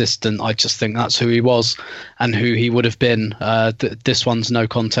inconsistent. I just think that's who he was and who he would have been. This one's no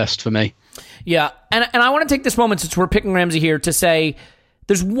contest for me. Yeah, and I want to take this moment, since we're picking Ramsey here, to say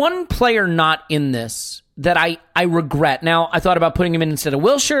there's one player not in this that I regret. Now, I thought about putting him in instead of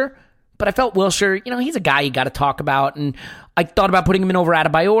Wilshere, but I felt Wilshere, he's a guy you got to talk about, and I thought about putting him in over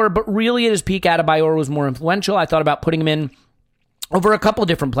Adebayor, but really at his peak, Adebayor was more influential. I thought about putting him in over a couple of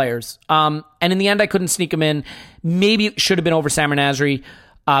different players, and in the end, I couldn't sneak him in. Maybe it should have been over Sam Nasri,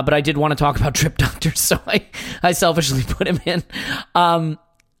 but I did want to talk about Drip Doctors, so I selfishly put him in.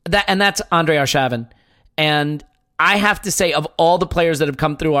 That's Andre Arshavin. And I have to say, of all the players that have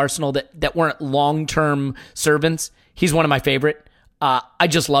come through Arsenal that weren't long-term servants, he's one of my favorite. I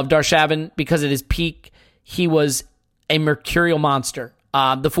just loved Arshavin because at his peak, he was a mercurial monster.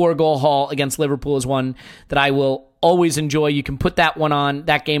 The 4-goal haul against Liverpool is one that I will always enjoy. You can put that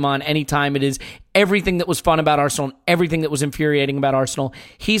game on anytime. It is everything that was fun about Arsenal and everything that was infuriating about Arsenal.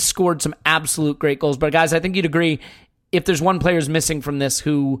 He scored some absolute great goals. But guys, I think you'd agree, if there's one player who's missing from this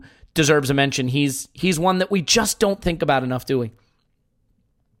who deserves a mention, he's one that we just don't think about enough, do we?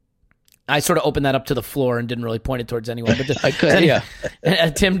 I sort of opened that up to the floor and didn't really point it towards anyone. But I could, yeah.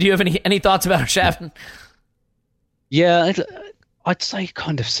 Tim, do you have any thoughts about Arshavin? Yeah, I'd say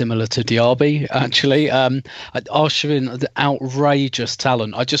kind of similar to Diaby, actually. Arshavin, the outrageous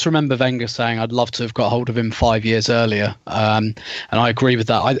talent. I just remember Wenger saying I'd love to have got hold of him 5 years earlier. And I agree with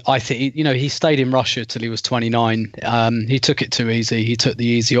that. I think, he stayed in Russia till he was 29. He took it too easy. He took the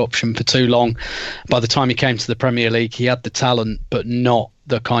easy option for too long. By the time he came to the Premier League, he had the talent, but not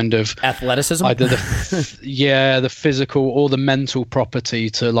the kind of athleticism, either the physical or the mental property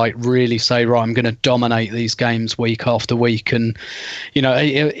to really say, right, I'm going to dominate these games week after week. And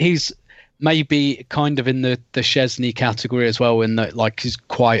he's maybe kind of in the Szczesny category as well, in that like he's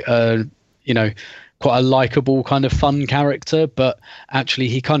quite a quite a likable kind of fun character, but actually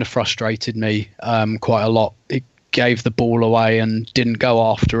he kind of frustrated me quite a lot. He gave the ball away and didn't go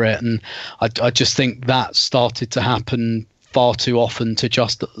after it, and I just think that started to happen far too often to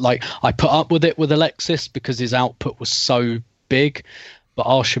just like I put up with it with Alexis because his output was so big, but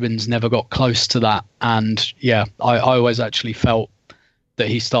Arshavin's never got close to that. And yeah, I always actually felt that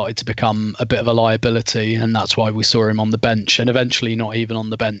he started to become a bit of a liability, and that's why we saw him on the bench and eventually not even on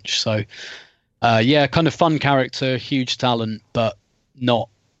the bench. So yeah, kind of fun character, huge talent, but not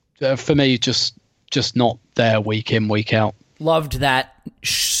for me, just not there week in, week out. Loved that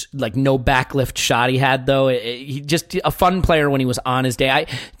like no backlift shot he had, though. He just a fun player when he was on his day.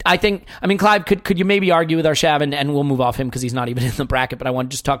 I think, Clive, could you maybe argue with Arshavin, and we'll move off him because he's not even in the bracket, but I want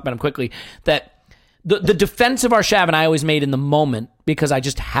to just talk about him quickly, that the defense of Arshavin I always made in the moment, because I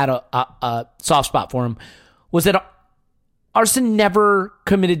just had a soft spot for him, was that Arsene never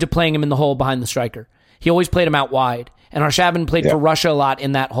committed to playing him in the hole behind the striker. He always played him out wide. And Arshavin played for Russia a lot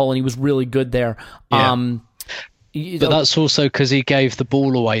in that hole, and he was really good there. Yeah. But that's also because he gave the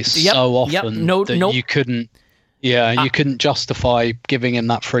ball away so often that you couldn't. Yeah, you couldn't justify giving him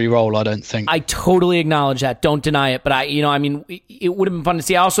that free roll, I don't think. I totally acknowledge that. Don't deny it. But it would have been fun to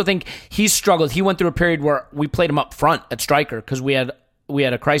see. I also think he's struggled. He went through a period where we played him up front at striker because we had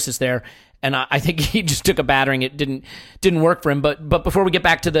a crisis there. And I think he just took a battering. It didn't work for him. But before we get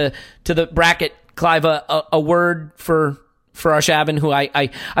back to the bracket, Clive, a word for Arshavin, who I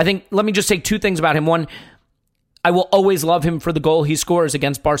think, let me just say two things about him. One, I will always love him for the goal he scores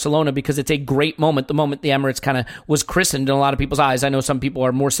against Barcelona because it's a great moment, the moment the Emirates kind of was christened in a lot of people's eyes. I know some people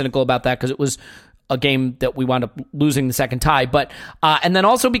are more cynical about that because it was a game that we wound up losing the second tie. But and then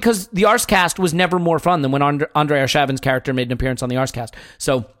also because the Arscast was never more fun than when Andre Arshavin's character made an appearance on the Arscast.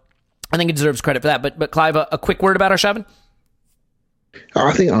 So I think he deserves credit for that. But Clive, a quick word about Arshavin?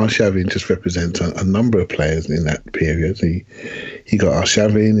 I think Arshavin just represents a number of players in that period. He got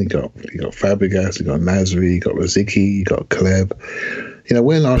Arshavin, he got Fabregas, he got Nasri, he got Rosicky, he got Kleb.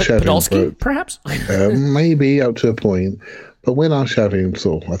 When Arshavin Podolski, perhaps maybe up to a point, but when Arshavin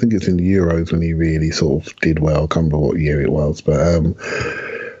I think it's in the Euros when he really sort of did well. I can't remember what year it was,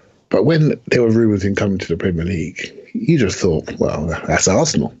 but when there were rumours in coming to the Premier League, you just thought, well, that's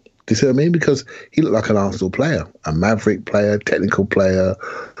Arsenal. Do you see what I mean? Because he looked like an Arsenal player, a maverick player, technical player,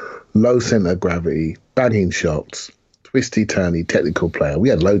 low centre of gravity, banging shots, twisty, turny, technical player. We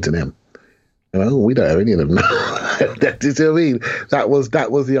had loads of them. We don't have any of them now. Do you see what I mean? That was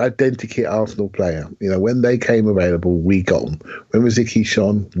the identikit Arsenal player. When they came available, we got them. When Rosicky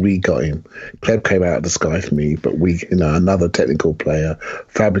shone, we got him. Kleb came out of the sky for me, but another technical player.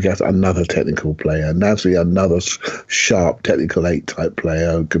 Fabregas, another technical player. Nasri, another sharp technical 8 type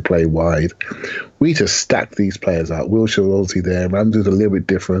player who could play wide. We just stacked these players out. Wilshere was obviously there. Ramsey's a little bit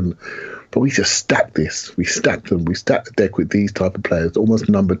different. But we just stacked this. We stacked them. We stacked the deck with these type of players, almost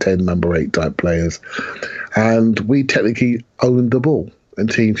number 10, number 8 type players. And we technically owned the ball, and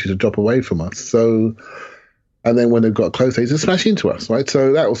teams used to drop away from us. So, and then when they got close, they just smash into us, right?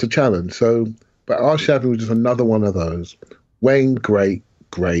 So that was the challenge. But Arshavin was just another one of those. When great.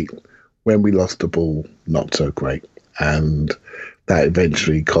 When we lost the ball, not so great. And that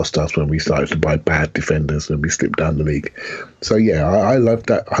eventually cost us when we started to buy bad defenders and we slipped down the league. So yeah, I love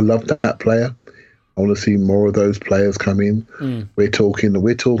that. I love that player. I want to see more of those players come in. We're talking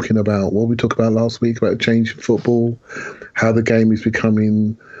about what we talked about last week about change in football, how the game is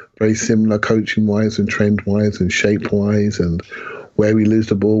becoming very similar coaching wise and trend wise and shape wise, and where we lose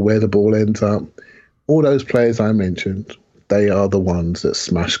the ball, where the ball ends up. All those players I mentioned, they are the ones that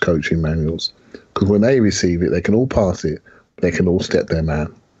smash coaching manuals, because when they receive it, they can all pass it. They can all step their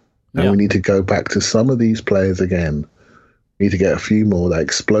man. And we need to go back to some of these players again. We need to get a few more, that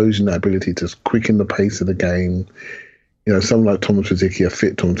explosion, that ability to quicken the pace of the game. Someone like Thomas Rosicky, a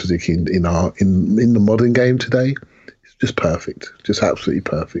fit Thomas Rosicky in the modern game today, it's just perfect. Just absolutely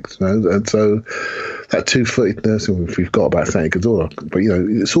perfect. And so that two-footedness, and we've got about Santi Cazorla, but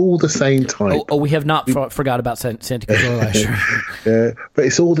it's all the same type. Oh, we have not forgot about Santi Cazorla, sure. Yeah, but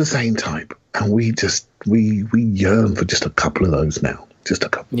it's all the same type. And we yearn for just a couple of those now. Just a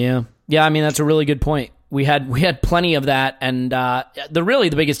couple. Yeah. That's a really good point. We had plenty of that, and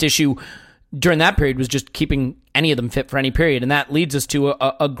the biggest issue during that period was just keeping any of them fit for any period, and that leads us to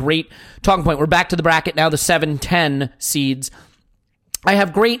a great talking point. We're back to the bracket now, the 7-10 seeds. I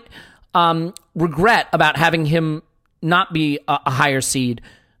have great regret about having him not be a higher seed,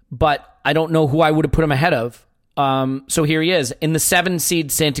 but I don't know who I would have put him ahead of. So here he is. In the 7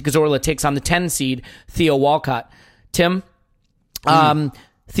 seed, Santi Cazorla takes on the 10 seed, Theo Walcott. Tim,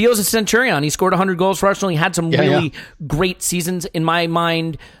 Theo's a centurion. He scored 100 goals for Arsenal. He had some really great seasons. In my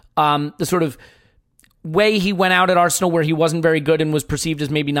mind, the sort of way he went out at Arsenal where he wasn't very good and was perceived as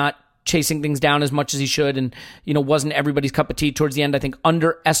maybe not chasing things down as much as he should and, wasn't everybody's cup of tea towards the end, I think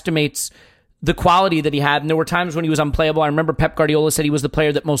underestimates the quality that he had. And there were times when he was unplayable. I remember Pep Guardiola said he was the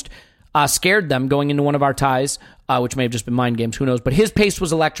player that most scared them going into one of our ties, which may have just been mind games, who knows. But his pace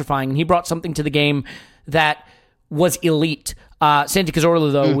was electrifying, and he brought something to the game that was elite. Santi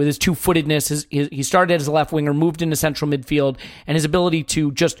Cazorla, though, with his two-footedness, he started as a left winger, moved into central midfield, and his ability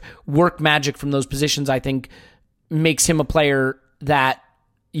to just work magic from those positions, I think, makes him a player that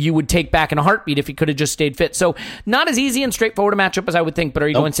you would take back in a heartbeat if he could have just stayed fit. So not as easy and straightforward a matchup as I would think, but are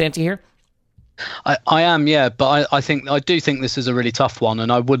you going Santi here? I am, yeah, but I do think this is a really tough one,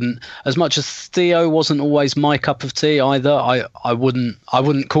 and I wouldn't, as much as Theo wasn't always my cup of tea either, I wouldn't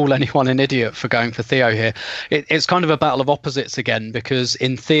call anyone an idiot for going for Theo here. It's kind of a battle of opposites again, because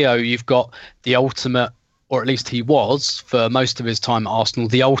in Theo you've got the ultimate, or at least he was for most of his time at Arsenal,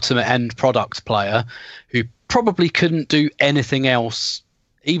 the ultimate end product player who probably couldn't do anything else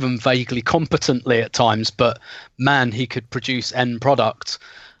even vaguely competently at times, but man, he could produce end product.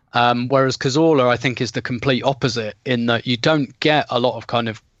 Whereas Cazorla, I think, is the complete opposite in that you don't get a lot of kind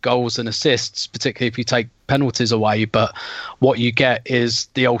of goals and assists, particularly if you take penalties away. But what you get is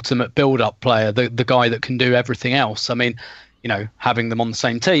the ultimate build-up player, the guy that can do everything else. I mean, having them on the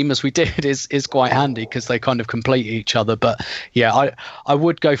same team as we did is quite handy because they kind of complete each other. But yeah, I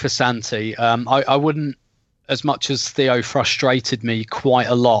would go for Santi. I wouldn't, as much as Theo frustrated me quite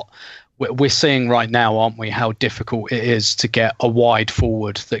a lot. We're seeing right now, aren't we, how difficult it is to get a wide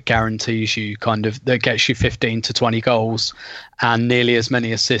forward that guarantees you that gets you 15 to 20 goals and nearly as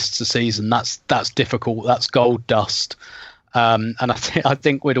many assists a season. That's difficult. That's gold dust. And I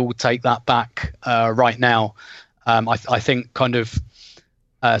think we'd all take that back right now. I think kind of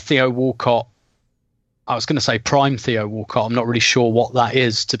Theo Walcott, I was going to say prime Theo Walcott. I'm not really sure what that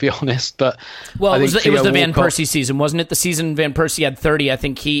is, to be honest. But well, it was the Van Persie season, wasn't it? The season Van Persie had 30. I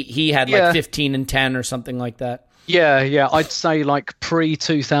think he had like 15 and 10 or something like that. Yeah. I'd say like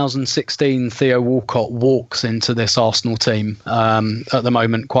pre-2016, Theo Walcott walks into this Arsenal team at the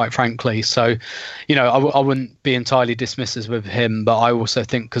moment, quite frankly. So, I wouldn't be entirely dismissive with him, but I also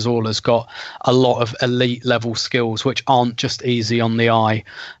think Cazorla's got a lot of elite level skills, which aren't just easy on the eye.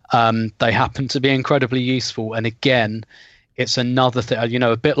 They happen to be incredibly useful. And again, it's another thing,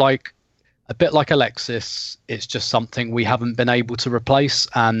 a bit like Alexis, it's just something we haven't been able to replace,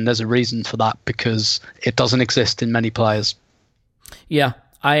 and there's a reason for that because it doesn't exist in many players. Yeah,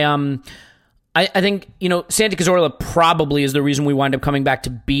 I think Santi Cazorla probably is the reason we wind up coming back to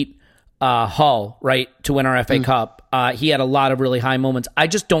beat Hull, right, to win our FA Cup. He had a lot of really high moments. I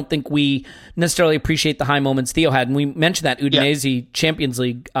just don't think we necessarily appreciate the high moments Theo had, and we mentioned that Udinese Champions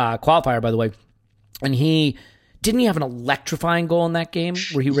League qualifier, by the way, and Didn't he have an electrifying goal in that game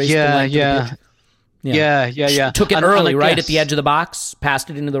where he raced the length of the pitch? Yeah. Took it early, right, at the edge of the box,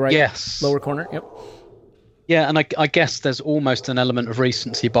 passed it into the right lower corner. Yep. Yeah, and I guess there's almost an element of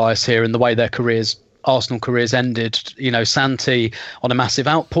recency bias here in the way Arsenal careers ended. Santi on a massive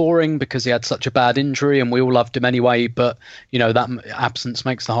outpouring because he had such a bad injury and we all loved him anyway, but, that absence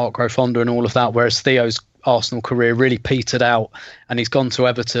makes the heart grow fonder and all of that, whereas Theo's Arsenal career really petered out and he's gone to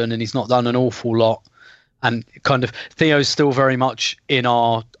Everton and he's not done an awful lot. And kind of Theo's still very much in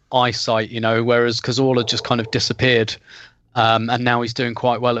our eyesight, whereas Cazorla just kind of disappeared, and now he's doing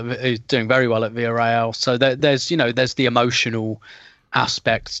very well at Villarreal. So there's the emotional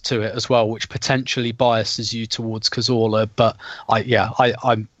aspect to it as well, which potentially biases you towards Cazorla. But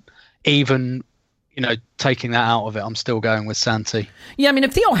I'm even taking that out of it, I'm still going with Santi. Yeah, I mean,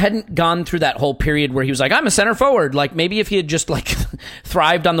 if Theo hadn't gone through that whole period where he was like, I'm a center forward, like maybe if he had just like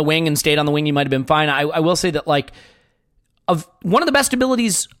thrived on the wing and stayed on the wing, he might have been fine. I will say that like one of the best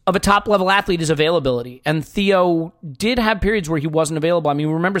abilities of a top level athlete is availability. And Theo did have periods where he wasn't available. I mean,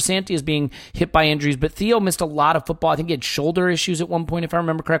 remember Santi as being hit by injuries, but Theo missed a lot of football. I think he had shoulder issues at one point, if I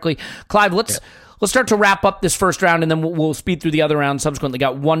remember correctly. Clive, let's start to wrap up this first round, and then we'll speed through the other round subsequently.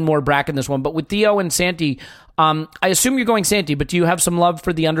 Got one more bracket in this one. But with Theo and Santi, I assume you're going Santi, but do you have some love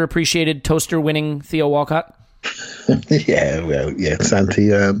for the underappreciated toaster-winning Theo Walcott?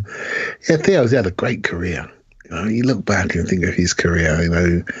 Santi. Theo's had a great career. You look back and think of his career.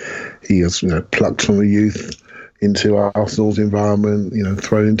 He was plucked from the youth into Arsenal's environment.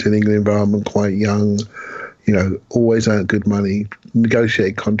 Thrown into an England environment quite young. Always earned good money,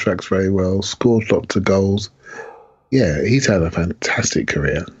 negotiated contracts very well, scored lots of goals. Yeah, he's had a fantastic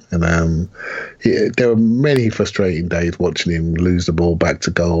career, and there were many frustrating days watching him lose the ball back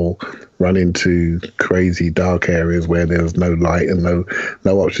to goal, run into crazy dark areas where there was no light and no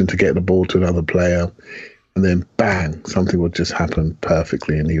option to get the ball to another player, and then bang, something would just happen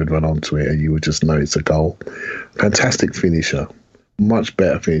perfectly, and he would run onto it, and you would just know it's a goal. Fantastic finisher, much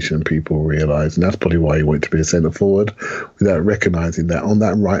better finisher than people realise, and that's probably why he wanted to be a centre forward, without recognising that on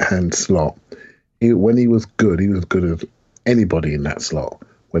that right hand slot. When he was good as anybody in that slot.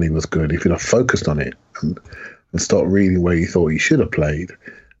 When he was good, if he'd have focused on it and stopped reading where he thought he should have played,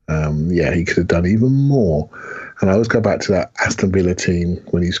 he could have done even more. And I always go back to that Aston Villa team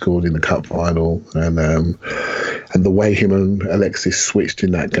when he scored in the cup final, and the way him and Alexis switched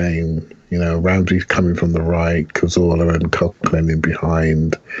in that game. You know, Ramsey coming from the right, Cazorla and Coquelin in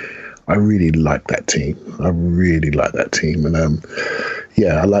behind. I really like that team. And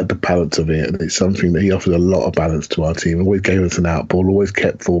I like the balance of it. And it's something that he offered a lot of balance to our team. Always gave us an out ball, always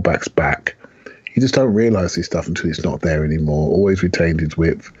kept fullbacks back. You just don't realise this stuff until it's not there anymore. Always retained his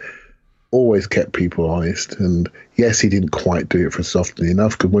width, always kept people honest. And yes, he didn't quite do it for softly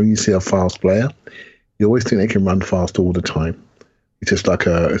enough, because when you see a fast player, you always think they can run fast all the time. It's just like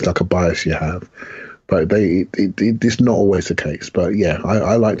a bias you have. But it's not always the case. But yeah,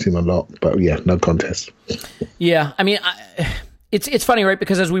 I liked him a lot. But yeah, no contest. Yeah, I mean, it's funny, right?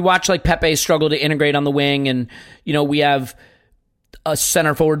 Because as we watch like Pepe struggle to integrate on the wing, and you know we have a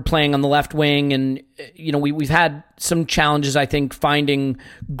center forward playing on the left wing, and you know we've had some challenges, I think, finding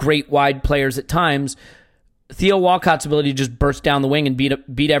great wide players at times. Theo Walcott's ability to just burst down the wing and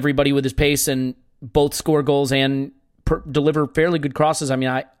beat everybody with his pace and both score goals and deliver fairly good crosses. I mean,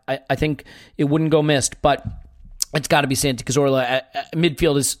 I think it wouldn't go missed, but it's got to be Santi Cazorla.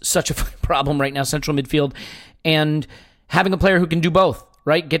 Midfield is such a problem right now, central midfield, and having a player who can do both,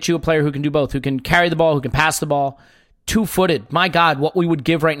 right? Get you a player who can do both, who can carry the ball, who can pass the ball, two-footed. My God, what we would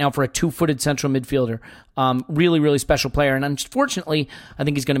give right now for a two-footed central midfielder. Really, really special player, and unfortunately, I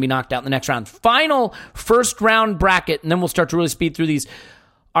think he's going to be knocked out in the next round. Final first-round bracket, and then we'll start to really speed through these.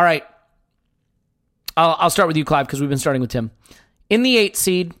 All right. I'll start with you, Clive, because we've been starting with Tim. In the 8th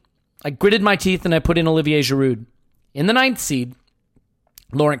seed, I gritted my teeth and I put in Olivier Giroud. In the 9th seed,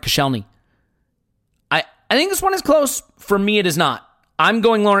 Laurent Koscielny. I think this one is close. For me, it is not. I'm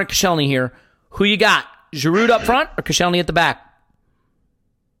going Laurent Koscielny here. Who you got? Giroud up front or Koscielny at the back?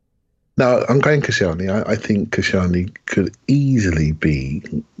 No, I'm going Koscielny. I think Koscielny could easily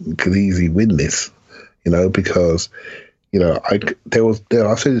win this, you know, because... You know,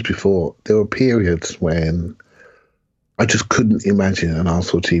 I've said this before. There were periods when I just couldn't imagine an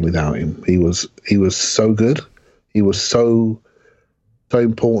Arsenal team without him. He was so good. He was so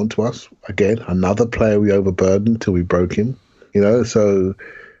important to us. Again, another player we overburdened until we broke him. You know, so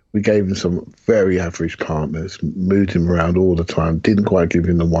we gave him some very average partners, moved him around all the time, didn't quite give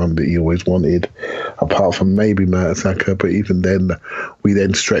him the one that he always wanted, apart from maybe Mertesacker, but even then, we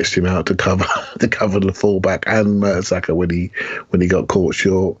then stretched him out to cover the fullback and Mertesacker when he got caught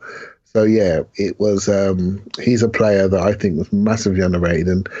short. So yeah, it was he's a player that I think was massively underrated,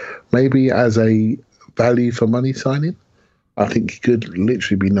 and maybe as a value for money signing, I think he could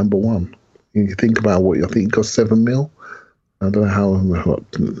literally be number one. You think about what I think he cost $7 million. I don't know how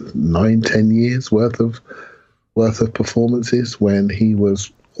 9-10 years worth of performances when he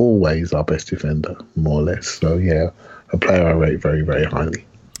was always our best defender, more or less. So yeah, a player I rate very, very highly.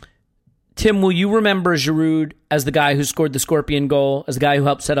 Tim, will you remember Giroud as the guy who scored the Scorpion goal, as the guy who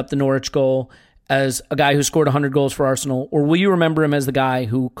helped set up the Norwich goal, as a guy who scored 100 goals for Arsenal, or will you remember him as the guy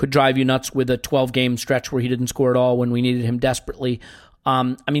who could drive you nuts with a 12-game stretch where he didn't score at all when we needed him desperately?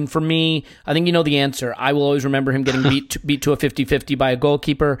 I mean, for me, I think you know the answer. I will always remember him getting beat to a 50-50 by a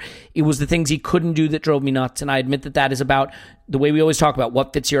goalkeeper. It was the things he couldn't do that drove me nuts, and I admit that is about the way we always talk about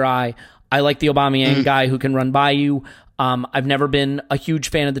what fits your eye. I like the Aubameyang guy who can run by you. I've never been a huge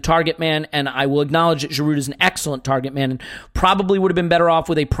fan of the target man, and I will acknowledge that Giroud is an excellent target man and probably would have been better off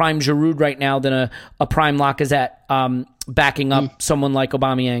with a prime Giroud right now than a prime Lacazette backing up someone like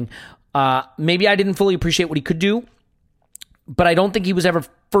Aubameyang. Maybe I didn't fully appreciate what he could do, but I don't think he was ever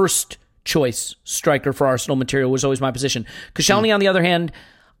first choice striker for Arsenal material, was always my position. Koscielny, on the other hand,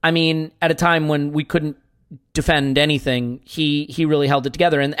 I mean, at a time when we couldn't defend anything, he really held it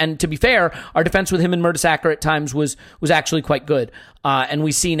together. And to be fair, our defense with him and Mertesacker at times was actually quite good. And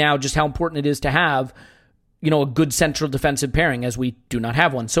we see now just how important it is to have, you know, a good central defensive pairing, as we do not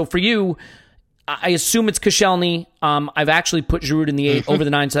have one. So for you, I assume it's Koscielny. I've actually put Giroud in the 8 over the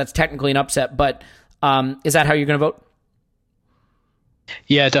 9, so that's technically an upset. But is that how you're going to vote?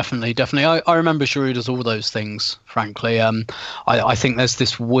 Yeah, definitely. I remember Giroud as all those things, frankly. I think there's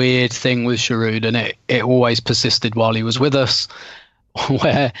this weird thing with Giroud, and it always persisted while he was with us,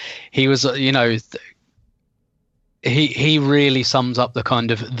 where he was, he really sums up the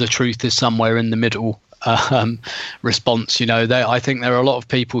kind of the truth is somewhere in the middle response. I think there are a lot of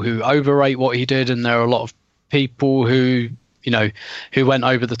people who overrate what he did, and there are a lot of people who went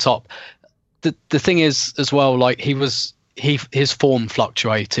over the top. The thing is as well, like his form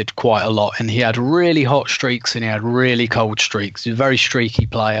fluctuated quite a lot, and he had really hot streaks and he had really cold streaks. He's a very streaky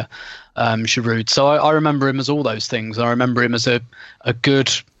player, Giroud. So I remember him as all those things. I remember him as a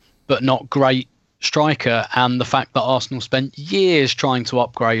good but not great striker, and the fact that Arsenal spent years trying to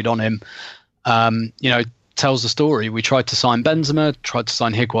upgrade on him, tells the story. We tried to sign Benzema, tried to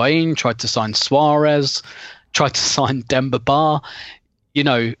sign Higuain, tried to sign Suarez, tried to sign Demba Ba.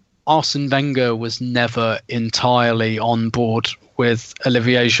 Arsene Wenger was never entirely on board with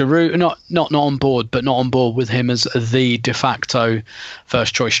Olivier Giroud. Not on board, but not on board with him as the de facto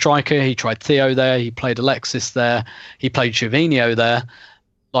first choice striker. He tried Theo there. He played Alexis there. He played Gervinho there.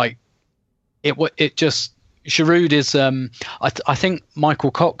 Like it just Giroud is. I think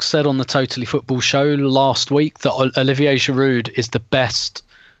Michael Cox said on the Totally Football show last week that Olivier Giroud is the best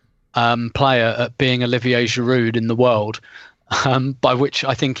player at being Olivier Giroud in the world. By which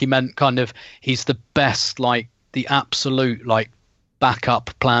I think he meant kind of he's the best, like the absolute like backup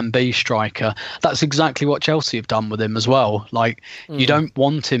plan B striker. That's exactly what Chelsea have done with him as well. Like you don't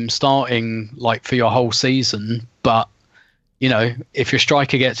want him starting like for your whole season, but if your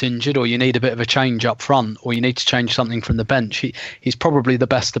striker gets injured or you need a bit of a change up front or you need to change something from the bench, he's probably the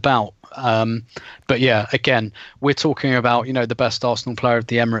best about. But yeah, again, we're talking about the best Arsenal player of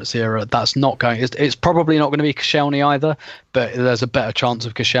the Emirates era. That's not going. It's probably not going to be Koscielny either, but there's a better chance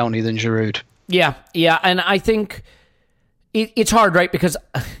of Koscielny than Giroud. Yeah, and I think it's hard, right? Because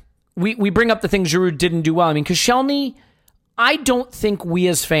we bring up the things Giroud didn't do well. I mean, Koscielny, I don't think we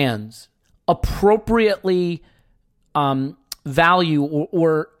as fans appropriately value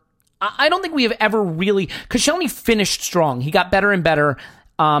or I don't think we have ever really. Koscielny finished strong. He got better and better.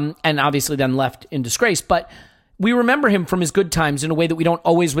 And obviously then left in disgrace. But we remember him from his good times in a way that we don't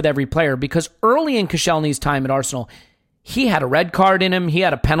always with every player, because early in Koscielny's time at Arsenal, he had a red card in him. He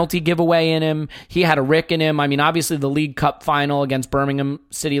had a penalty giveaway in him. He had a Rick in him. I mean, obviously the League Cup final against Birmingham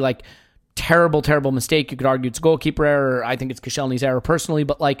City, like terrible, terrible mistake. You could argue it's a goalkeeper error. I think it's Koscielny's error personally,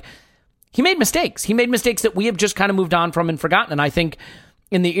 but like he made mistakes. He made mistakes that we have just kind of moved on from and forgotten. And I think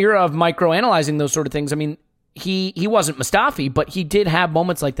in the era of micro-analyzing those sort of things, I mean, he wasn't Mustafi, but he did have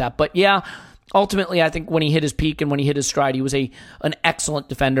moments like that. But yeah, ultimately, I think when he hit his peak and when he hit his stride, he was an excellent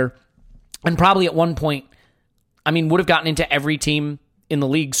defender. And probably at one point, I mean, would have gotten into every team in the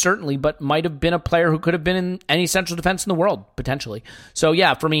league, certainly, but might have been a player who could have been in any central defense in the world, potentially. So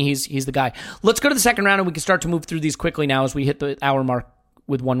yeah, for me, he's the guy. Let's go to the second round, and we can start to move through these quickly now as we hit the hour mark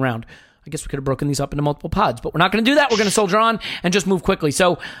with one round. I guess we could have broken these up into multiple pods, but we're not going to do that. We're going to soldier on and just move quickly.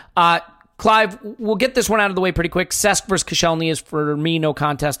 So, Clive, we'll get this one out of the way pretty quick. Cesc versus Koscielny is, for me, no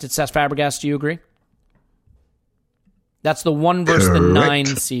contest. It's Cesc Fabregas. Do you agree? That's the 1 versus the 9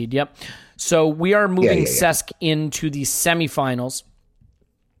 seed. Yep. So we are moving Cesc into the semifinals.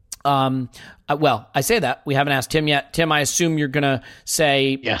 Well, I say that. We haven't asked Tim yet. Tim, I assume you're going to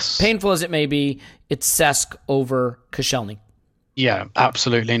say, yes, painful as it may be, it's Cesc over Koscielny. Yeah,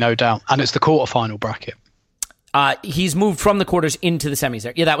 absolutely, no doubt. And it's the quarterfinal bracket. He's moved from the quarters into the semis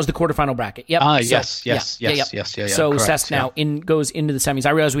there. Yeah, that was the quarterfinal bracket. Yep. Yes. So correct, Cesc now goes into the semis. I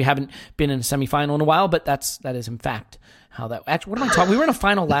realize we haven't been in a semifinal in a while, but that is in fact how that. Actually, what am I talking? We were in a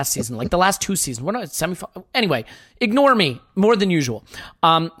final last season, like the last 2 seasons. We're not semifinal. Anyway, ignore me more than usual.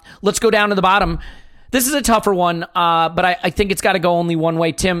 Let's go down to the bottom. This is a tougher one, but I think it's got to go only one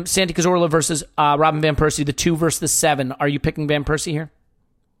way. Tim, Santi Cazorla versus Robin van Persie, the 2 versus the 7. Are you picking Van Persie here?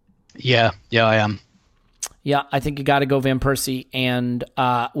 Yeah, I am. Yeah, I think you got to go Van Persie, and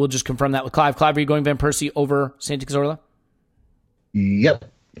we'll just confirm that with Clive. Clive, are you going Van Persie over Santi Cazorla? Yep.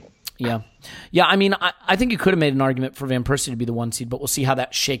 Yeah. I mean, I think you could have made an argument for Van Persie to be the 1 seed, but we'll see how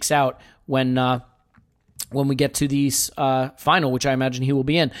that shakes out when we get to these final, which I imagine he will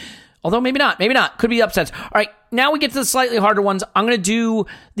be in. Although maybe not. Could be upsets. All right, now we get to the slightly harder ones. I'm going to do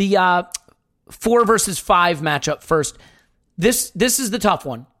the 4 versus 5 matchup first. This is the tough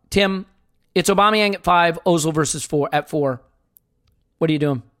one. Tim, it's Aubameyang at 5, Ozil versus 4 at 4. What are you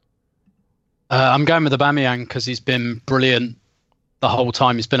doing? I'm going with Aubameyang because he's been brilliant the whole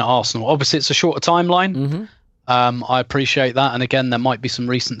time he's been at Arsenal. Obviously, it's a shorter timeline. Mm-hmm. I appreciate that. And again, there might be some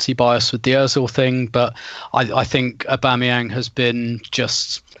recency bias with the Ozil thing, but I think Aubameyang has been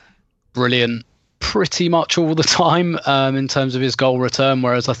just brilliant pretty much all the time in terms of his goal return,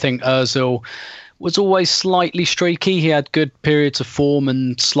 whereas I think Ozil was always slightly streaky. He had good periods of form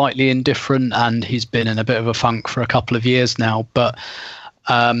and slightly indifferent, and he's been in a bit of a funk for a couple of years now. But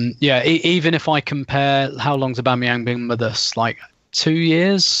even if I compare, how long's Aubameyang been with us? Like 2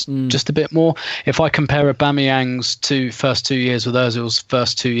 years, just a bit more. If I compare Aubameyang's first 2 years with Ozil's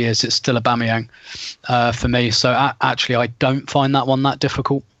first 2 years, it's still Aubameyang for me. So actually, I don't find that one that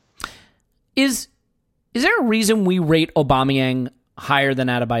difficult. Is there a reason we rate Aubameyang higher than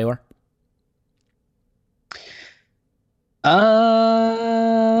Adebayor?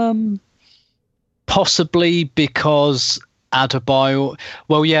 Possibly because Adebayor,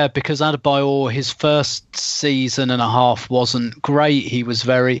 because Adebayor, his first season and a half wasn't great. He was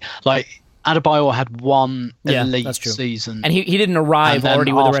Adebayor had one elite season. And he didn't arrive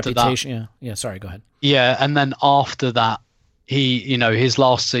already with a reputation. Yeah, sorry, go ahead. Yeah, and then after that, his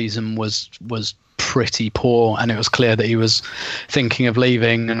last season was pretty poor, and it was clear that he was thinking of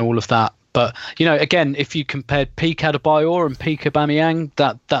leaving and all of that. But, again, if you compared peak Adebayor and peak Aubameyang,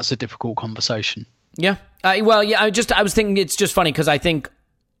 that's a difficult conversation. Yeah. I was thinking it's just funny because I think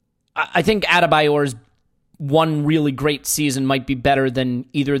Adebayor's one really great season might be better than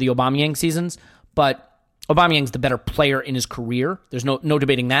either of the Aubameyang seasons, but Aubameyang's the better player in his career. There's no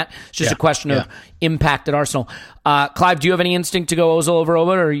debating that. It's just a question of impact at Arsenal. Clive, do you have any instinct to go Ozil over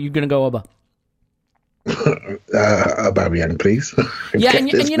Oba, or are you going to go Oba? Aubameyang, please. Yeah,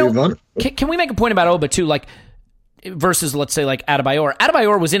 can we make a point about Oba too? Like, versus, let's say, like Adebayor.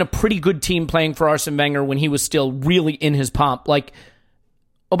 Adebayor was in a pretty good team playing for Arsene Wenger when he was still really in his pomp. Like,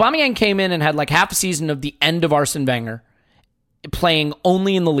 Aubameyang came in and had like half a season of the end of Arsene Wenger, playing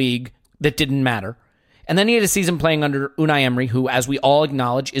only in the league that didn't matter. And then he had a season playing under Unai Emery, who, as we all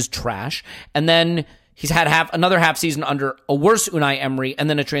acknowledge, is trash. And then he's had another half season under a worse Unai Emery, and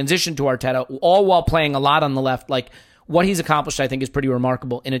then a transition to Arteta, all while playing a lot on the left. Like, what he's accomplished, I think, is pretty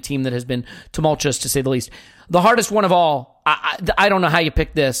remarkable in a team that has been tumultuous, to say the least. The hardest one of all, I don't know how you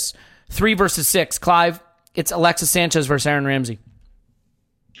pick this. 3 versus 6. Clive, it's Alexis Sanchez versus Aaron Ramsey.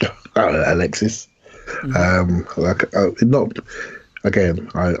 Alexis. I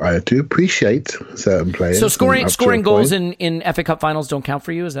do appreciate certain players. So scoring goals in FA Cup finals don't count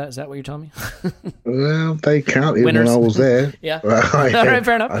for you? Is that what you're telling me? Well, they counted when I was there. Yeah. All right,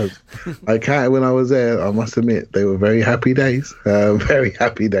 fair enough. I counted when I was there. I must admit, they were very happy days. Very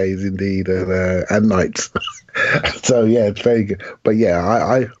happy days indeed, and nights. So yeah, it's very good. But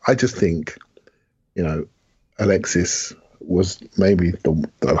yeah, I just think, Alexis was maybe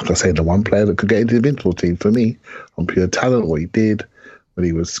the one player that could get into the Invincible team for me on pure talent. What he did, when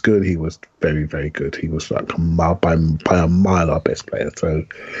he was good, he was very, very good. He was like by a mile our best player. So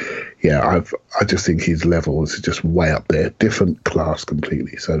yeah, I just think his level is just way up there, different class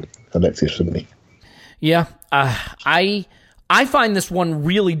completely. So Alexis for me. Yeah, I find this one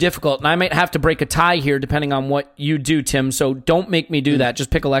really difficult, and I might have to break a tie here depending on what you do, Tim. So don't make me do that.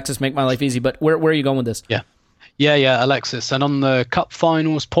 Just pick Alexis, make my life easy. But where are you going with this? Yeah, Alexis. And on the cup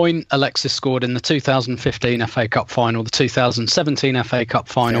finals point, Alexis scored in the 2015 FA Cup final, the 2017 FA Cup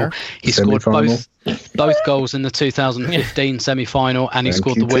final. Fair. He scored both goals in the 2015 semi-final, and he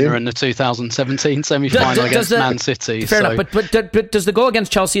scored the winner in the 2017 semi-final against Man City. Fair enough, but does the goal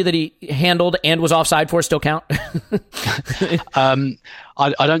against Chelsea that he handled and was offside for still count? I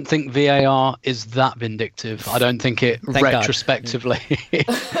don't think VAR is that vindictive. I don't think it retrospectively...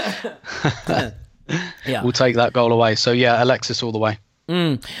 Yeah. We'll take that goal away. So yeah, Alexis all the way.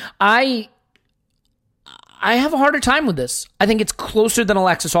 I have a harder time with this. I think it's closer than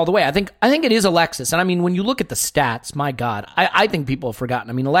Alexis all the way. I think it is Alexis. And I mean, when you look at the stats, my God, I think people have forgotten.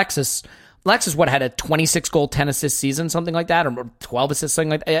 I mean, Alexis had a 26 goal, 10 assist season, something like that, or 12 assists,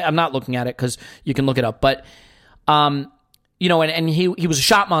 something like that. I'm not looking at it because you can look it up. But, and he was a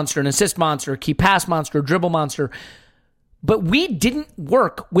shot monster, an assist monster, a key pass monster, a dribble monster. But we didn't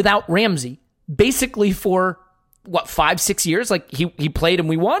work without Ramsey. Basically for 5-6 years, like he played and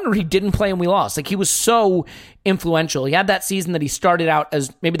we won, or he didn't play and we lost. Like, he was so influential. He had that season that he started out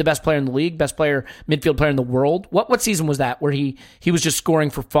as maybe the best player in the league, best player, midfield player in the world. What season was that where he was just scoring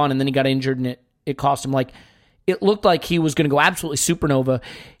for fun and then he got injured and it cost him? Like, it looked like he was going to go absolutely supernova.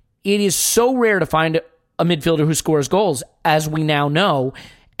 It is so rare to find a midfielder who scores goals, as we now know.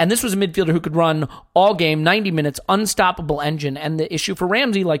 And this was a midfielder who could run all game, 90 minutes, unstoppable engine. And the issue for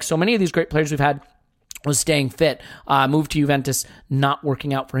Ramsey, like so many of these great players we've had, was staying fit. Moved to Juventus, not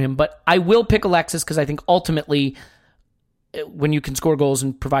working out for him. But I will pick Alexis because I think ultimately, when you can score goals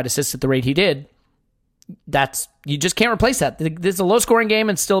and provide assists at the rate he did, you just can't replace that. This is a low-scoring game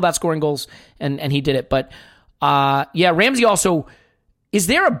and still about scoring goals, and he did it. But Ramsey also Is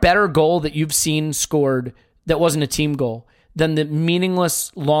there a better goal that you've seen scored that wasn't a team goal than the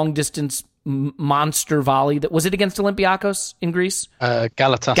meaningless long-distance monster volley that was it against Olympiakos in Greece?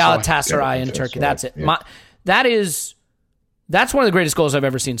 Galatasaray in Turkey. That's it. Yeah. That's one of the greatest goals I've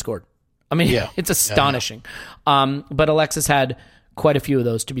ever seen scored. I mean, it's astonishing. But Alexis had quite a few of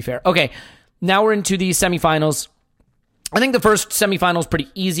those, to be fair. Okay, now we're into the semifinals. I think the first semifinal is pretty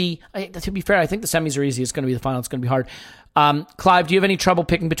easy. To be fair, I think the semis are easy. It's going to be the final. It's going to be hard. Clive, do you have any trouble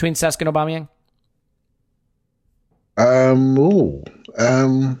picking between Cesc and Aubameyang?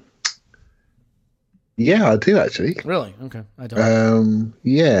 Yeah, I do actually. Really? Okay, I don't.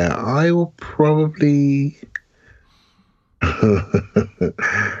 Yeah, I will probably.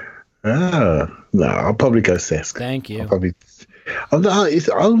 No, I'll probably go Cesc. Thank you. It's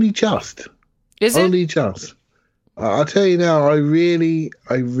only just. Is it? Only just. I'll tell you now. I really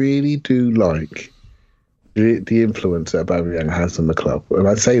do like the influence that Aubameyang has on the club, and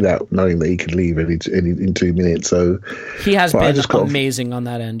I say that knowing that he could leave in 2 minutes. So he has been amazing on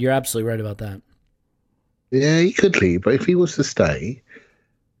that end. You're absolutely right about that. Yeah, he could leave, but if he was to stay,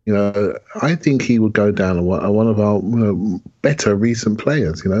 I think he would go down as one of our better recent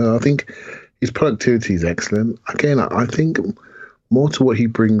players. I think his productivity is excellent. Again, I think more to what he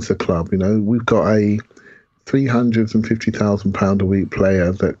brings the club. We've got a £350,000 a week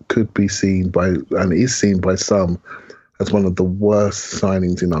player that could be seen by, and is seen by some, as one of the worst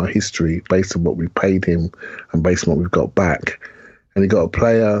signings in our history based on what we paid him and based on what we've got back. And you got a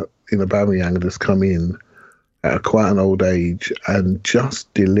player in Aubameyang that's come in at quite an old age and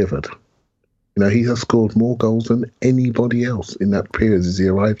just delivered. He has scored more goals than anybody else in that period as he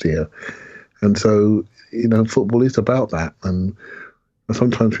arrived here. And so, football is about that. And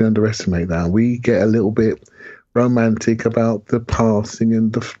sometimes we underestimate that. And we get a little bit romantic about the passing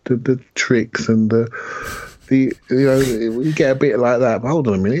and the tricks and we get a bit like that. But hold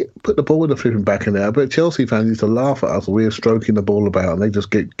on a minute, put the ball in the flipping back in there. But Chelsea fans used to laugh at us. We're stroking the ball about, and they just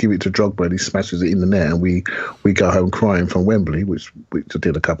give it to Drogba, and he smashes it in the net, and we go home crying from Wembley, which I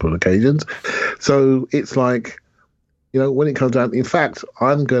did a couple of occasions. So it's like, when it comes down, in fact,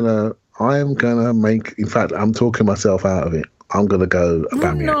 I'm talking myself out of it. I'm going to go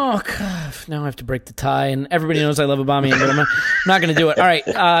Aubameyang. No, now I have to break the tie, and everybody knows I love Aubameyang, but I'm not going to do it. All right,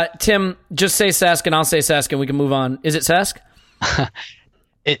 Tim, just say Cesc, and I'll say Cesc, and we can move on. Is it Cesc?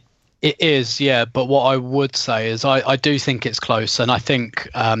 It is, yeah. But what I would say is I do think it's close, and I think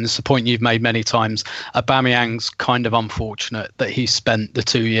it's a point you've made many times. Aubameyang's kind of unfortunate that he spent the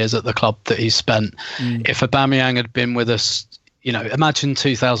 2 years at the club that he spent. If Aubameyang had been with us, imagine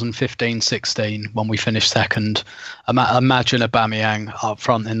 2015-16 when we finished second. Imagine Aubameyang up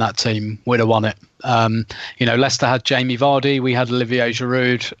front in that team. We'd have won it. Leicester had Jamie Vardy. We had Olivier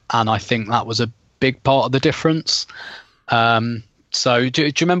Giroud. And I think that was a big part of the difference. So do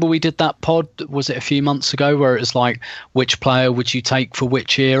you remember we did that pod, was it a few months ago, where it was like, which player would you take for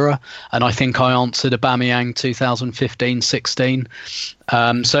which era? And I think I answered Aubameyang 2015-16.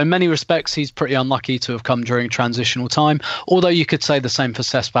 So in many respects, he's pretty unlucky to have come during transitional time. Although you could say the same for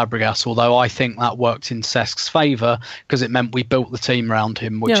Cesc Fabregas, although I think that worked in Cesc's favour because it meant we built the team around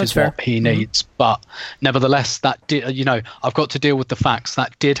him, which is what he needs. But nevertheless, that did, I've got to deal with the facts.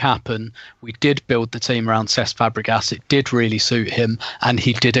 That did happen. We did build the team around Cesc Fabregas. It did really suit him, and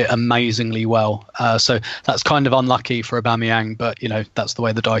he did it amazingly well. So that's kind of unlucky for Aubameyang, but that's the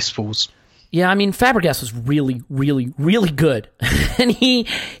way the dice falls. Yeah, I mean, Fabregas was really, really, really good. And he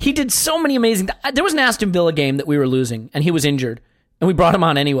did so many amazing... There was an Aston Villa game that we were losing, and he was injured. And we brought him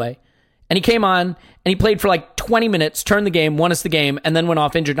on anyway. And he came on, and he played for like 20 minutes, turned the game, won us the game, and then went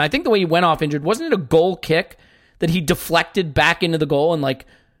off injured. And I think the way he went off injured, wasn't it a goal kick that he deflected back into the goal and like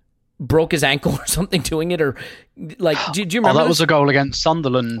broke his ankle or something doing it? Or like, do you remember that was a goal against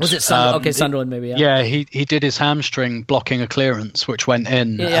Sunderland. Was it Sunderland? Okay, Sunderland maybe. Yeah, he did his hamstring blocking a clearance which went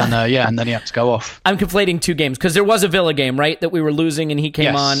in, and then he had to go off. I'm conflating two games because there was a Villa game, right, that we were losing, and he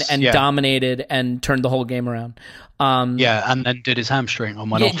came on and dominated and turned the whole game around. And then did his hamstring and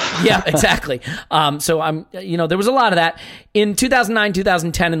went off. Yeah, exactly. So I'm, there was a lot of that in 2009,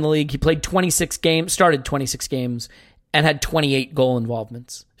 2010 in the league. He played 26 games, started 26 games, and had 28 goal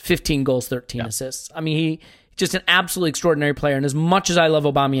involvements, 15 goals, 13 assists. I mean, he just an absolutely extraordinary player. And as much as I love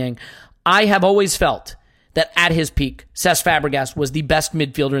Aubameyang, I have always felt that at his peak, Cesc Fabregas was the best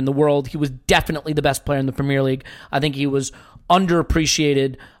midfielder in the world. He was definitely the best player in the Premier League. I think he was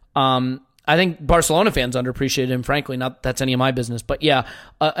underappreciated. I think Barcelona fans underappreciated him, frankly. Not that that's any of my business. But yeah,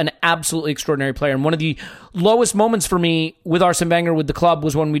 an absolutely extraordinary player. And one of the lowest moments for me with Arsene Wenger, with the club,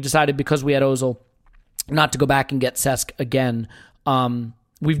 was when we decided, because we had Ozil, not to go back and get Cesc again.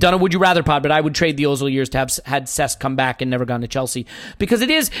 We've done a Would You Rather pod, but I would trade the Ozil years to have had Cesc come back and never gone to Chelsea. Because it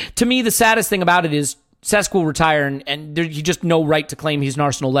is, to me, the saddest thing about it is Cesc will retire, and there's just no right to claim he's an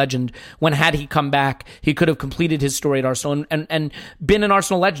Arsenal legend, when had he come back, he could have completed his story at Arsenal and been an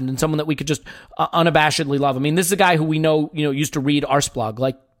Arsenal legend and someone that we could just unabashedly love. I mean, this is a guy who we know, used to read Arsblog,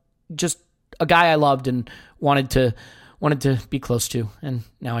 like just a guy I loved and wanted to be close to, and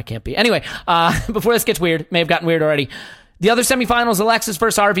now I can't be. Anyway, before this gets weird, may have gotten weird already. The other semifinals, Alexis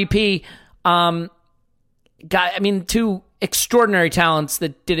versus RVP. Two extraordinary talents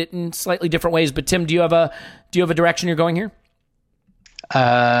that did it in slightly different ways. But Tim, do you have a direction you're going here?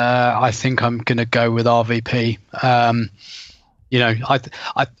 I think I'm going to go with RVP. I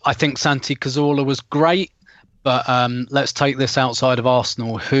think Santi Cazorla was great, but let's take this outside of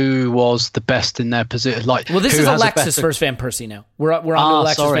Arsenal. Who was the best in their position? This is Alexis versus Van Persie now. We're on to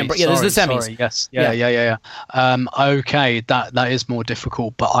Alexis Van Persie. Yeah, this is the semis. Sorry, yes. Yeah. Okay, that is more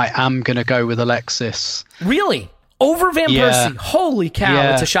difficult, but I am going to go with Alexis. Really? Over Van Persie? Holy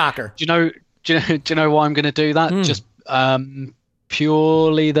cow, it's a shocker. Do you know why I'm going to do that? Just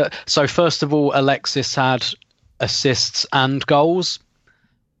purely that. So first of all, Alexis had assists and goals.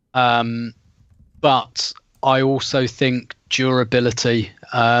 But I also think durability.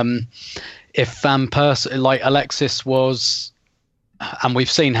 If Van Persie, like Alexis was, and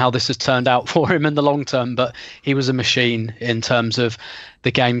we've seen how this has turned out for him in the long term, but he was a machine in terms of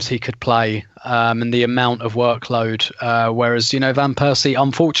the games he could play and the amount of workload. Whereas, Van Persie,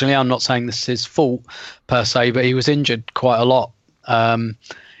 unfortunately, I'm not saying this is his fault per se, but he was injured quite a lot. So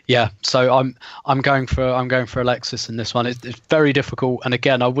I'm going for Alexis in this one. It's very difficult, and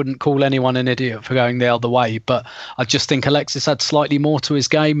again, I wouldn't call anyone an idiot for going the other way, but I just think Alexis had slightly more to his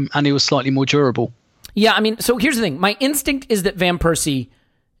game, and he was slightly more durable. Yeah, so here's the thing. My instinct is that Van Persie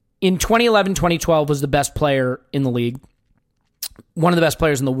in 2011, 2012 was the best player in the league, one of the best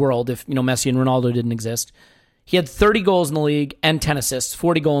players in the world if Messi and Ronaldo didn't exist. He had 30 goals in the league and 10 assists,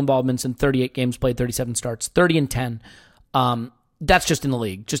 40 goal involvements in 38 games played, 37 starts, 30 and 10. That's just in the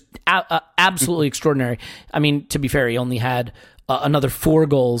league. Just absolutely extraordinary. To be fair, he only had another 4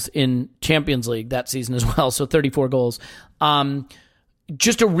 goals in Champions League that season as well, so 34 goals.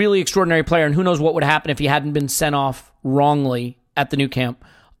 Just a really extraordinary player, and who knows what would happen if he hadn't been sent off wrongly at the Nou Camp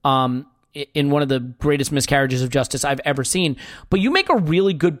in one of the greatest miscarriages of justice I've ever seen. But you make a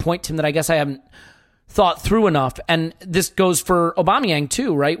really good point, Tim, that I guess I haven't thought through enough, and this goes for Aubameyang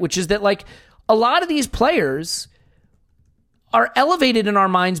too, right? Which is that a lot of these players are elevated in our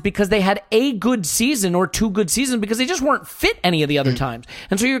minds because they had a good season or 2 good seasons because they just weren't fit any of the other times.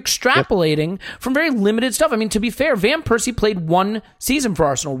 And so you're extrapolating from very limited stuff. To be fair, Van Persie played 1 season for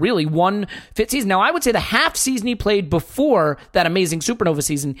Arsenal, really 1 fit season. Now, I would say the half season he played before that amazing Supernova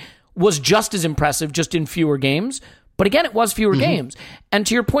season was just as impressive, just in fewer games. But again, it was fewer games. And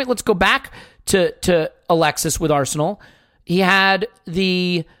to your point, let's go back to Alexis with Arsenal. He had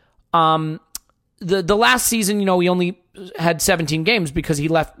the last season, he only had 17 games because he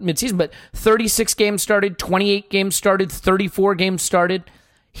left midseason, but 36 games started, 28 games started, 34 games started.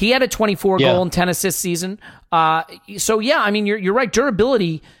 He had a 24 goal and 10 assist season. You're right.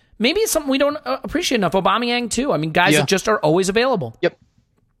 Durability maybe is something we don't appreciate enough. Aubameyang too. Guys that just are always available. Yep.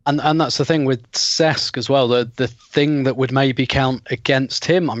 And that's the thing with Cesc as well. The thing that would maybe count against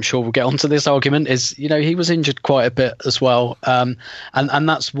him, I'm sure we'll get onto this argument, is he was injured quite a bit as well, and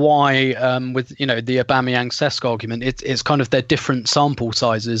that's why with the Aubameyang Cesc argument, it's kind of their different sample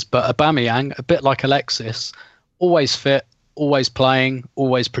sizes. But Aubameyang, a bit like Alexis, always fit, always playing,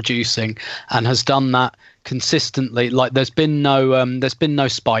 always producing, and has done that consistently. There's been no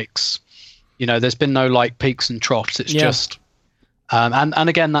spikes, there's been no peaks and troughs. It's just. And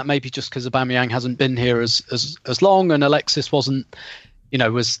again, that may be just because Aubameyang hasn't been here as long, and Alexis wasn't,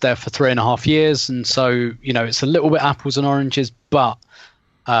 was there for 3.5 years, and so it's a little bit apples and oranges. But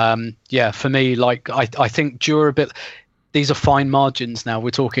for me, I think durability. These are fine margins now. We're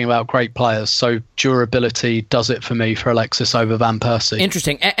talking about great players, so durability does it for me for Alexis over Van Persie.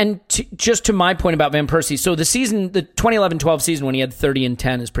 Interesting. And just to my point about Van Persie, so the 2011-12 season when he had 30 and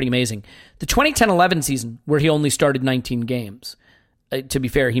 10 is pretty amazing. The 2010-11 season where he only started 19 games. To be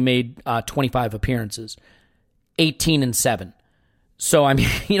fair, he made 25 appearances, 18 and 7. So,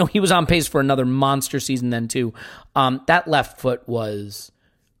 he was on pace for another monster season then, too. That left foot was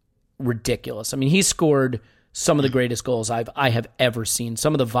ridiculous. He scored some of the greatest goals I have ever seen.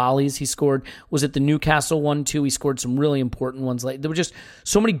 Some of the volleys he scored was at the Newcastle one, too. He scored some really important ones. There were just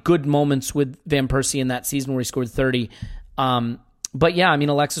so many good moments with Van Persie in that season where he scored 30. But yeah,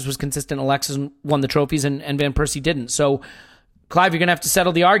 Alexis was consistent. Alexis won the trophies and Van Persie didn't. So, Clive, you're going to have to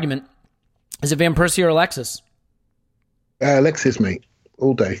settle the argument. Is it Van Persie or Alexis? Alexis, mate.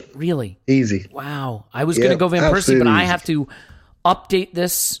 all day. Really? Easy. Wow. I was going to go Van Persie, but I have to update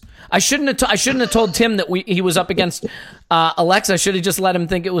this. I shouldn't have told Tim that he was up against Alexa. I should have just let him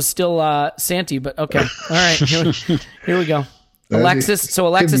think it was still Santi. But okay, all right. Here we go. Alexis. So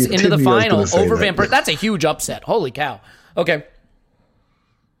Alexis into the final over Van Persie. That's a huge upset. Holy cow. Okay.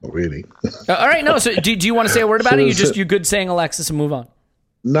 Not really. All right. No. So do you want to say a word about it? You good saying Alexis and move on?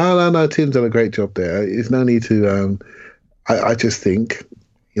 No. Tim's done a great job there. There's no need to. I just think,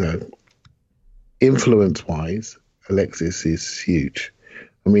 influence-wise, Alexis is huge.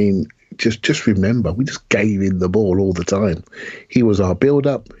 I mean, just remember, we just gave him the ball all the time. He was our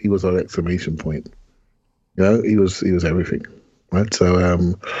build-up. He was our exclamation point. He was everything, right?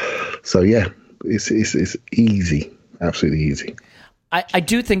 So yeah, it's easy, absolutely easy. I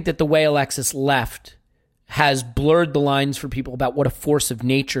do think that the way Alexis left has blurred the lines for people about what a force of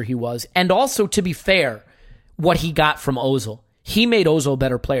nature he was, and also, to be fair, what he got from Ozil. He made Ozil a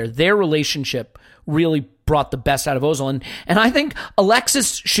better player. Their relationship really brought the best out of Ozil. And I think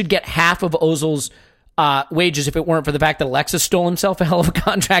Alexis should get half of Ozil's wages if it weren't for the fact that Alexis stole himself a hell of a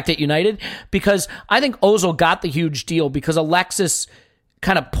contract at United, because I think Ozil got the huge deal because Alexis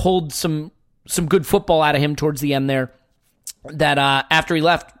kind of pulled some good football out of him towards the end there that after he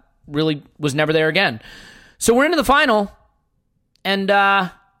left really was never there again. So we're into the final, and all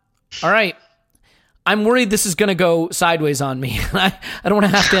right, I'm worried this is going to go sideways on me. I don't want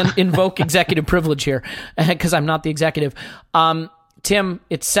to have to invoke executive privilege here because I'm not the executive. Tim,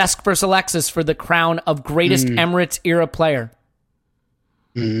 it's Cesc versus Alexis for the crown of greatest Emirates era player.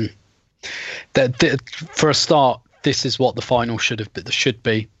 For a start, this is what the final should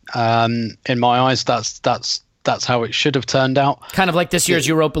be. In my eyes, that's how it should have turned out. Kind of like this year's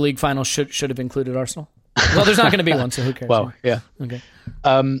Europa League final should have included Arsenal. Well, there's not going to be one, so who cares? Well, yeah. Okay.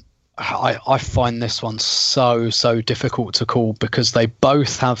 I find this one so difficult to call because they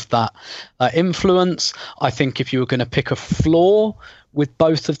both have that influence. I think if you were going to pick a flaw with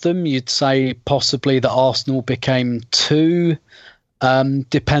both of them, you'd say possibly that Arsenal became too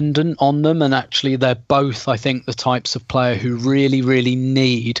dependent on them, and actually they're both, I think, the types of player who really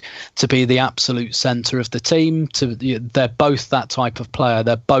need to be the absolute centre of the team. They're both that type of player.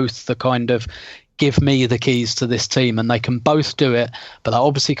 They're both the kind of give me the keys to this team, and they can both do it, but that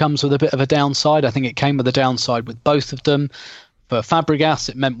obviously comes with a bit of a downside. I think it came with a downside with both of them. For Fabregas,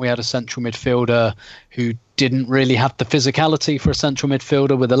 it meant we had a central midfielder who didn't really have the physicality for a central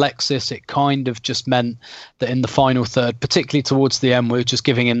midfielder. With Alexis, it kind of just meant that in the final third, particularly towards the end, we were just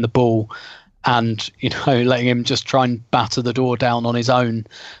giving him the ball and letting him just try and batter the door down on his own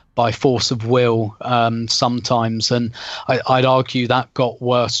by force of will sometimes, and I'd argue that got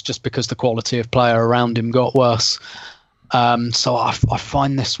worse just because the quality of player around him got worse. So I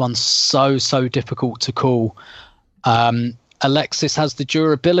find this one so difficult to call. Alexis has the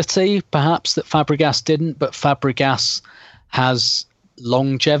durability, perhaps, that Fabregas didn't, but Fabregas has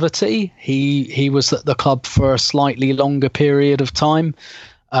longevity. He was at the club for a slightly longer period of time.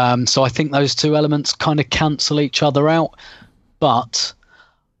 So I think those two elements kind of cancel each other out, but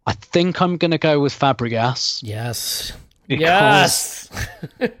I think I'm going to go with Fabregas. Yes.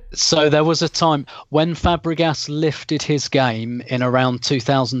 So there was a time when Fabregas lifted his game in around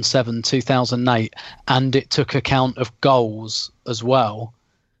 2007, 2008, and it took account of goals as well.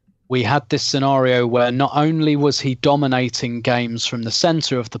 We had this scenario where not only was he dominating games from the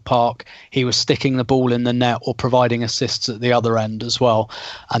centre of the park, he was sticking the ball in the net or providing assists at the other end as well.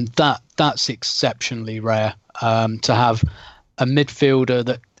 And that's exceptionally rare, to have a midfielder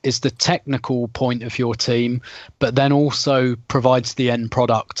that is the technical point of your team, but then also provides the end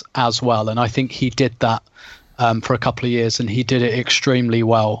product as well. And I think he did that for a couple of years, and he did it extremely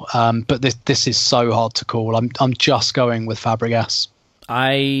well. But this is so hard to call. I'm just going with Fabregas.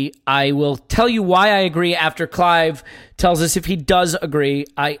 I will tell you why I agree after Clive tells us if he does agree.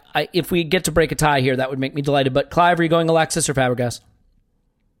 If we get to break a tie here, that would make me delighted. But Clive, are you going Alexis or Fabregas?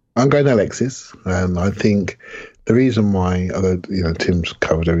 I'm going Alexis. I think the reason why, although Tim's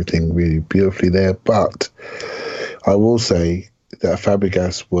covered everything really beautifully there, but I will say that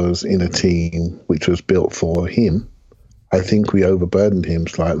Fabregas was in a team which was built for him. I think we overburdened him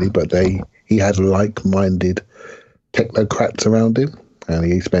slightly, but he had like-minded technocrats around him, and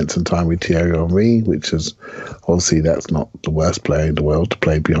he spent some time with Thierry Henry, which is obviously that's not the worst player in the world to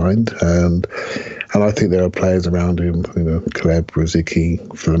play behind, and I think there are players around him, Caleb, Rosicky,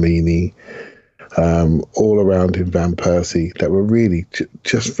 Flamini, all around him, Van Persie, that were really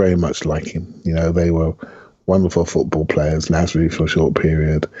just very much like him. They were wonderful football players, naturally for a short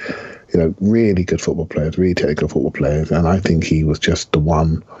period, really good football players, really technical football players, and I think he was just the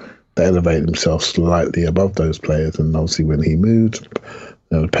one that elevated himself slightly above those players. And obviously when he moved,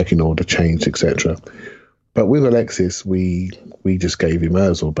 the pecking order changed, etc. But with Alexis, we just gave him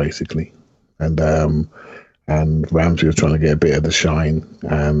Ozil basically, and Ramsey was trying to get a bit of the shine,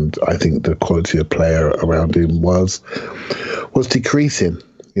 and I think the quality of player around him was decreasing.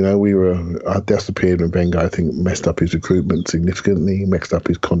 You know, that's the period when Wenger, I think, messed up his recruitment significantly, messed up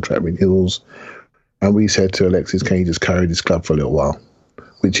his contract renewals, and we said to Alexis, can you just carry this club for a little while?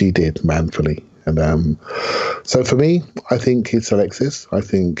 Which he did manfully. And so for me, I think it's Alexis. I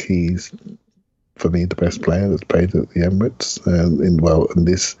think he's, for me, the best player that's played at the Emirates in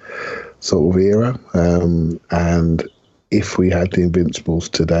this sort of era. And if we had the Invincibles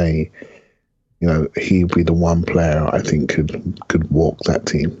today, you know, he'd be the one player I think could walk that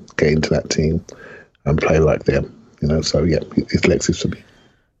team, get into that team, and play like them. You know, so yeah, it's Alexis for me.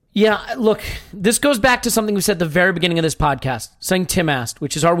 Yeah, look, this goes back to something we said at the very beginning of this podcast, something Tim asked,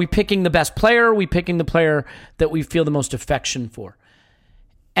 which is, are we picking the best player? Or are we picking the player that we feel the most affection for?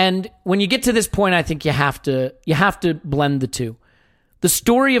 And when you get to this point, I think you have to blend the two. The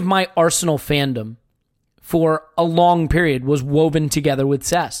story of my Arsenal fandom for a long period was woven together with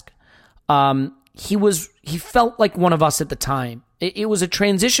Cesc. He felt like one of us at the time. It was a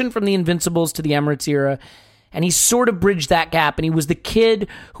transition from the Invincibles to the Emirates era, and he sort of bridged that gap, and he was the kid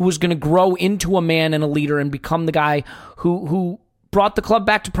who was going to grow into a man and a leader and become the guy who brought the club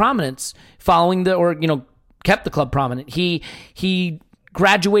back to prominence kept the club prominent. He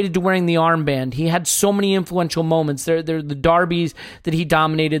graduated to wearing the armband. He had so many influential moments. There the derbies that he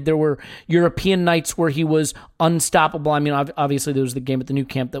dominated. There were European nights where he was unstoppable. I mean, obviously there was the game at the new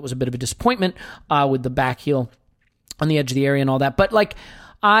camp that was a bit of a disappointment with the back heel on the edge of the area and all that. But like,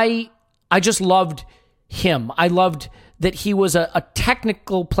 I just loved him. I loved that he was a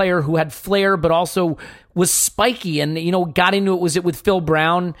technical player who had flair, but also was spiky and, you know, got into it. Was it with Phil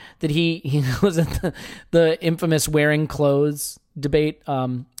Brown that he was at the infamous wearing clothes debate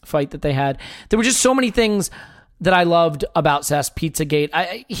fight that they had? There were just so many things that I loved about Cesc.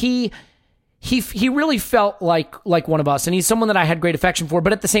 Pizzagate. He really felt like one of us, and he's someone that I had great affection for.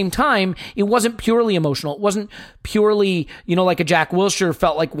 But at the same time, it wasn't purely emotional. It wasn't purely, you know, like a Jack Wilshere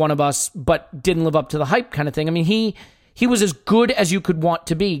felt like one of us, but didn't live up to the hype kind of thing. I mean, he was as good as you could want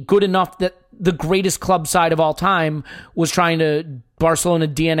to be, good enough that the greatest club side of all time was trying to Barcelona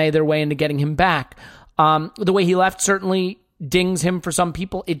DNA their way into getting him back. The way he left certainly dings him for some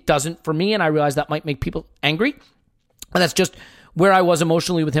people. It doesn't for me, and I realize that might make people angry. And that's just where I was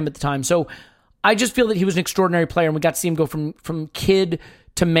emotionally with him at the time. So I just feel that he was an extraordinary player, and we got to see him go from kid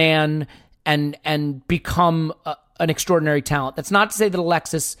to man and become an extraordinary talent. That's not to say that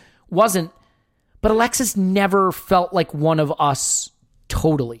Alexis wasn't, but Alexis never felt like one of us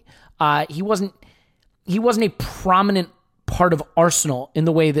totally. He wasn't a prominent part of Arsenal in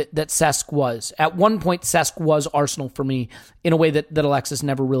the way that Cesc was. At one point, Cesc was Arsenal for me in a way that Alexis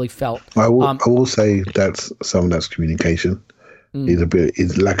never really felt. I will say that's some of that's communication.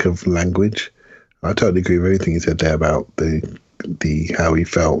 Is lack of language. I totally agree with everything you said there about the how he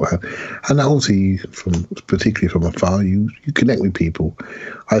felt, and obviously particularly from afar, you connect with people.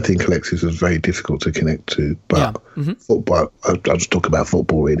 I think Alexis was very difficult to connect to, but football. I'll just talk about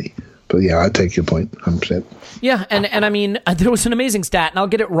football really. But yeah, I take your point, 100%. Yeah, and I mean, there was an amazing stat, and I'll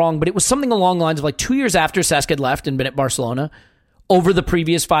get it wrong, but it was something along the lines of like 2 years after Cesc had left and been at Barcelona, over the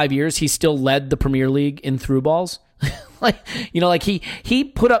previous 5 years, he still led the Premier League in through balls. He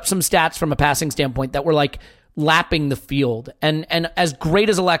put up some stats from a passing standpoint that were like lapping the field. And as great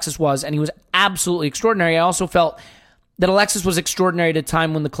as Alexis was, and he was absolutely extraordinary, I also felt that Alexis was extraordinary at a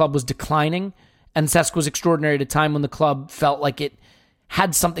time when the club was declining, and Cesc was extraordinary at a time when the club felt like it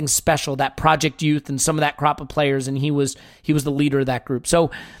had something special, that project youth and some of that crop of players, and he was the leader of that group.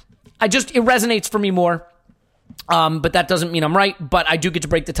 So it resonates for me more. But that doesn't mean I'm right, but I do get to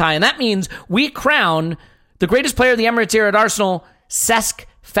break the tie. And that means we crown the greatest player of the Emirates era at Arsenal, Cesc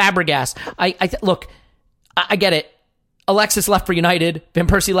Fabregas. Look, I get it. Alexis left for United. Van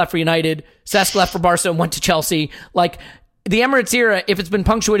Persie left for United. Cesc left for Barca and went to Chelsea. Like, the Emirates era, if it's been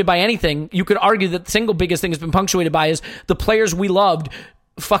punctuated by anything, you could argue that the single biggest thing it's been punctuated by is the players we loved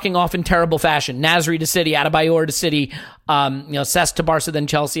fucking off in terrible fashion. Nasri to City, Adebayor to City, Cesc to Barca, then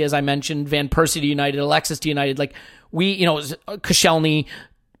Chelsea, as I mentioned, Van Persie to United, Alexis to United. Like, Koscielny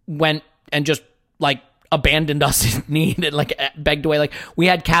went and just, like, abandoned us in need and, like, begged away. Like, we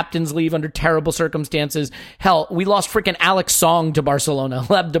had captains leave under terrible circumstances. Hell, we lost freaking Alex Song to Barcelona,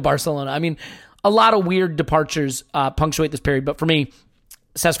 Leb to Barcelona. I mean, a lot of weird departures punctuate this period, but for me,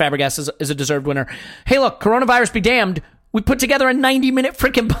 Cesc Fabregas is a deserved winner. Hey, look, coronavirus be damned. we put together a 90-minute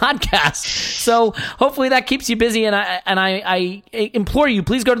freaking podcast. So hopefully that keeps you busy. And I implore you,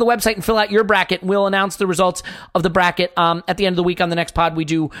 please go to the website and fill out your bracket. We'll announce the results of the bracket at the end of the week on the next pod we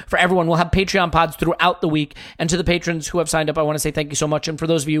do for everyone. We'll have Patreon pods throughout the week. And to the patrons who have signed up, I want to say thank you so much. And for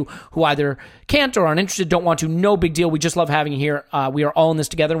those of you who either can't or aren't interested, don't want to, no big deal. We just love having you here. We are all in this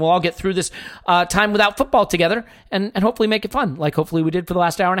together. And we'll all get through this time without football together and hopefully make it fun, like hopefully we did for the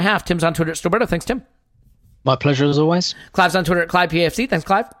last hour and a half. Tim's on Twitter at Stillberto. Thanks, Tim. My pleasure as always. Clive's on Twitter at ClivePAFC. Thanks,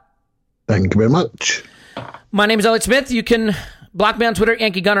 Clive. Thank you very much. My name is Elliot Smith. You can block me on Twitter,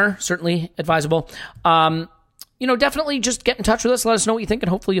 Yankee Gunner. Certainly advisable. Definitely just get in touch with us. Let us know what you think, and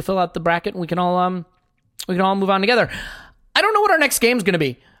hopefully you fill out the bracket, and we can all move on together. I don't know what our next game is going to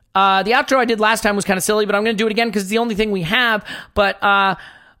be. The outro I did last time was kind of silly, but I'm going to do it again because it's the only thing we have. But why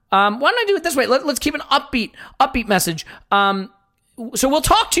don't I do it this way? Let's keep an upbeat message. So we'll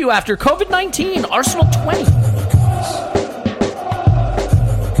talk to you after COVID-19, Arsenal 20.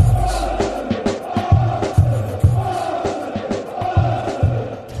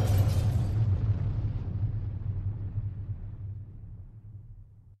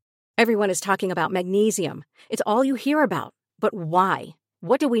 Everyone is talking about magnesium. It's all you hear about. But why?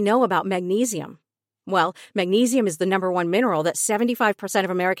 What do we know about magnesium? Well, magnesium is the number one mineral that 75%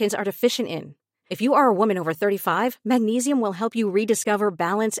 of Americans are deficient in. If you are a woman over 35, magnesium will help you rediscover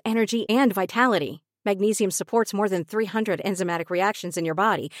balance, energy, and vitality. Magnesium supports more than 300 enzymatic reactions in your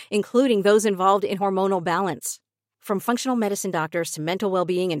body, including those involved in hormonal balance. From functional medicine doctors to mental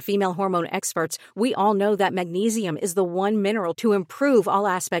well-being and female hormone experts, we all know that magnesium is the one mineral to improve all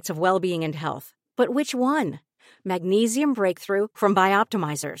aspects of well-being and health. But which one? Magnesium Breakthrough from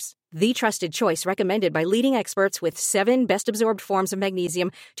Bioptimizers, the trusted choice recommended by leading experts with 7 best-absorbed forms of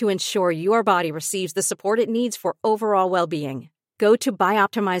magnesium to ensure your body receives the support it needs for overall well-being. Go to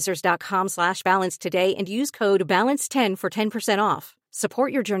bioptimizers.com/balance today and use code BALANCE10 for 10% off.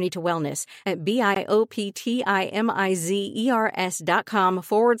 Support your journey to wellness at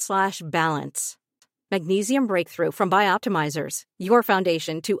bioptimizers.com/balance. Magnesium Breakthrough from Bioptimizers, your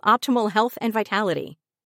foundation to optimal health and vitality.